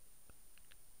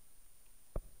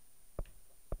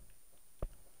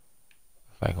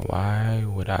 Like, why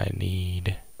would I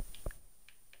need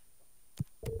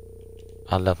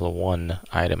a level 1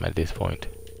 item at this point?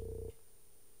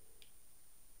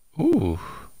 Ooh.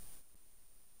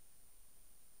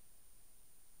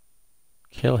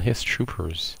 Kill his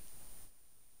troopers.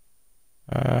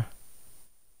 I'll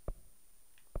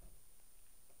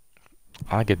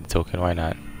get the token, why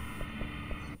not?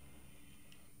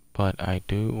 But I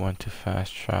do want to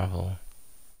fast travel.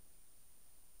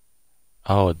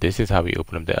 Oh, this is how we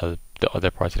open up the other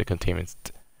parts of the containment.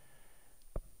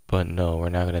 But no, we're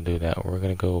not gonna do that. We're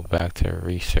gonna go back to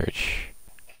research.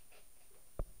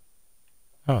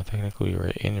 Oh, technically we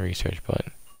were in research, but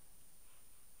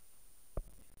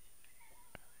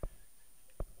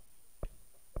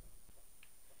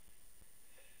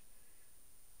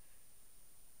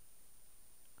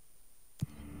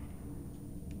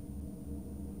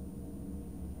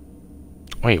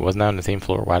wait, wasn't I on the same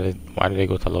floor? Why did they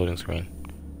go to loading screen?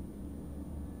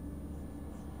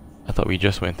 I thought we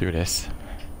just went through this.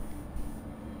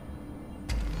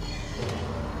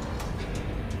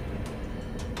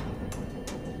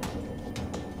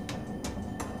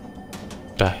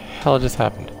 The hell just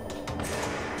happened?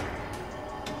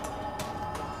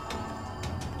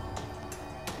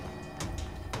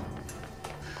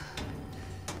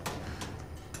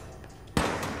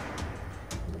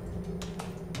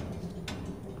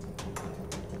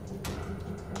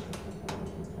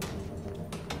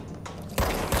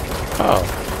 Oh.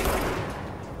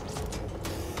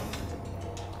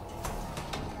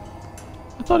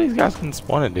 I thought these guys couldn't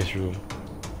spawn in this room.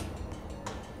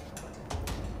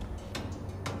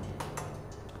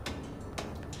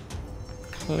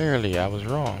 Clearly, I was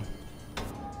wrong.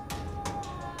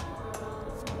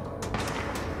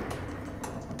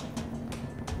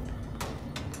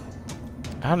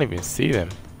 I don't even see them.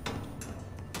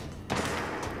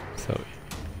 So,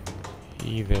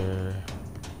 either...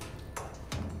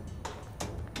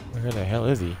 Where the hell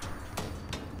is he?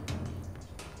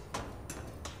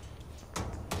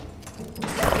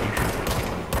 Oh,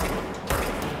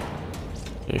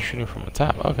 you're shooting from the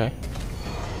top, okay.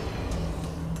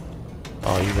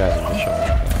 Oh, you guys are just showing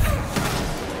up.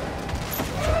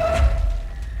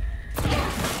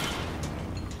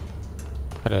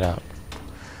 Put it out.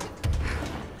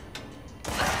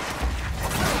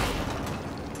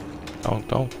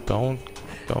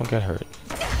 Don't get hurt.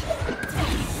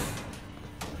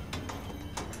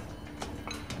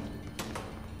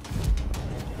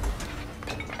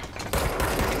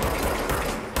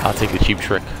 I'll take the cheap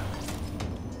trick.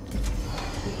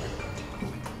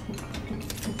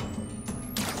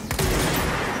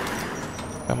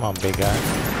 Come on, big guy.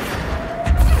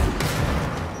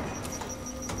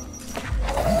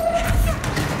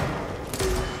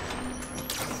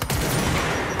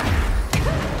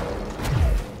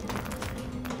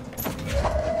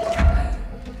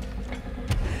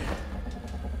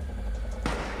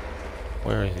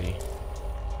 Where is he?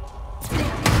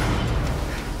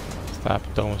 Stop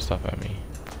throwing stuff at me.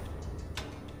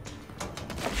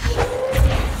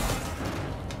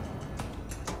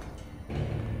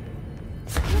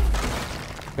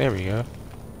 There we go.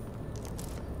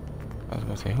 I was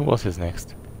gonna say, who else is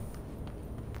next?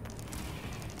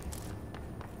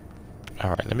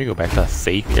 Alright, let me go back to a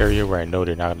safe area where I know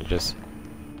they're not gonna just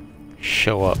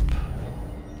show up.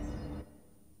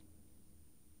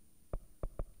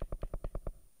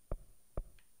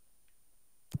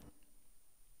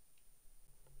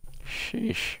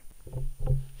 Sheesh.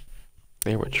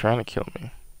 They were trying to kill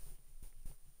me.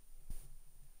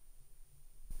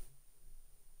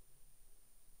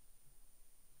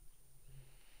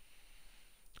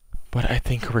 But I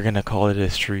think we're gonna call it a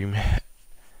stream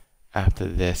after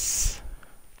this.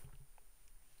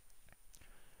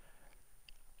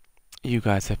 You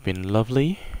guys have been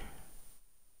lovely.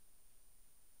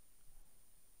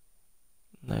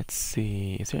 Let's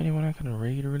see. Is there anyone I can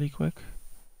raid really quick?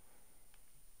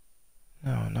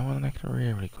 No, no one I can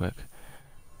raid really quick.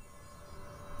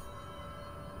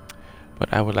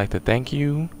 But I would like to thank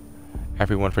you,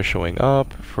 everyone, for showing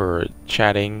up, for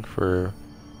chatting, for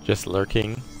just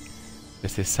lurking.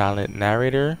 This is Silent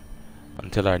Narrator.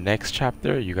 Until our next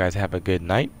chapter, you guys have a good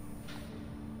night.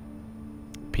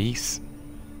 Peace.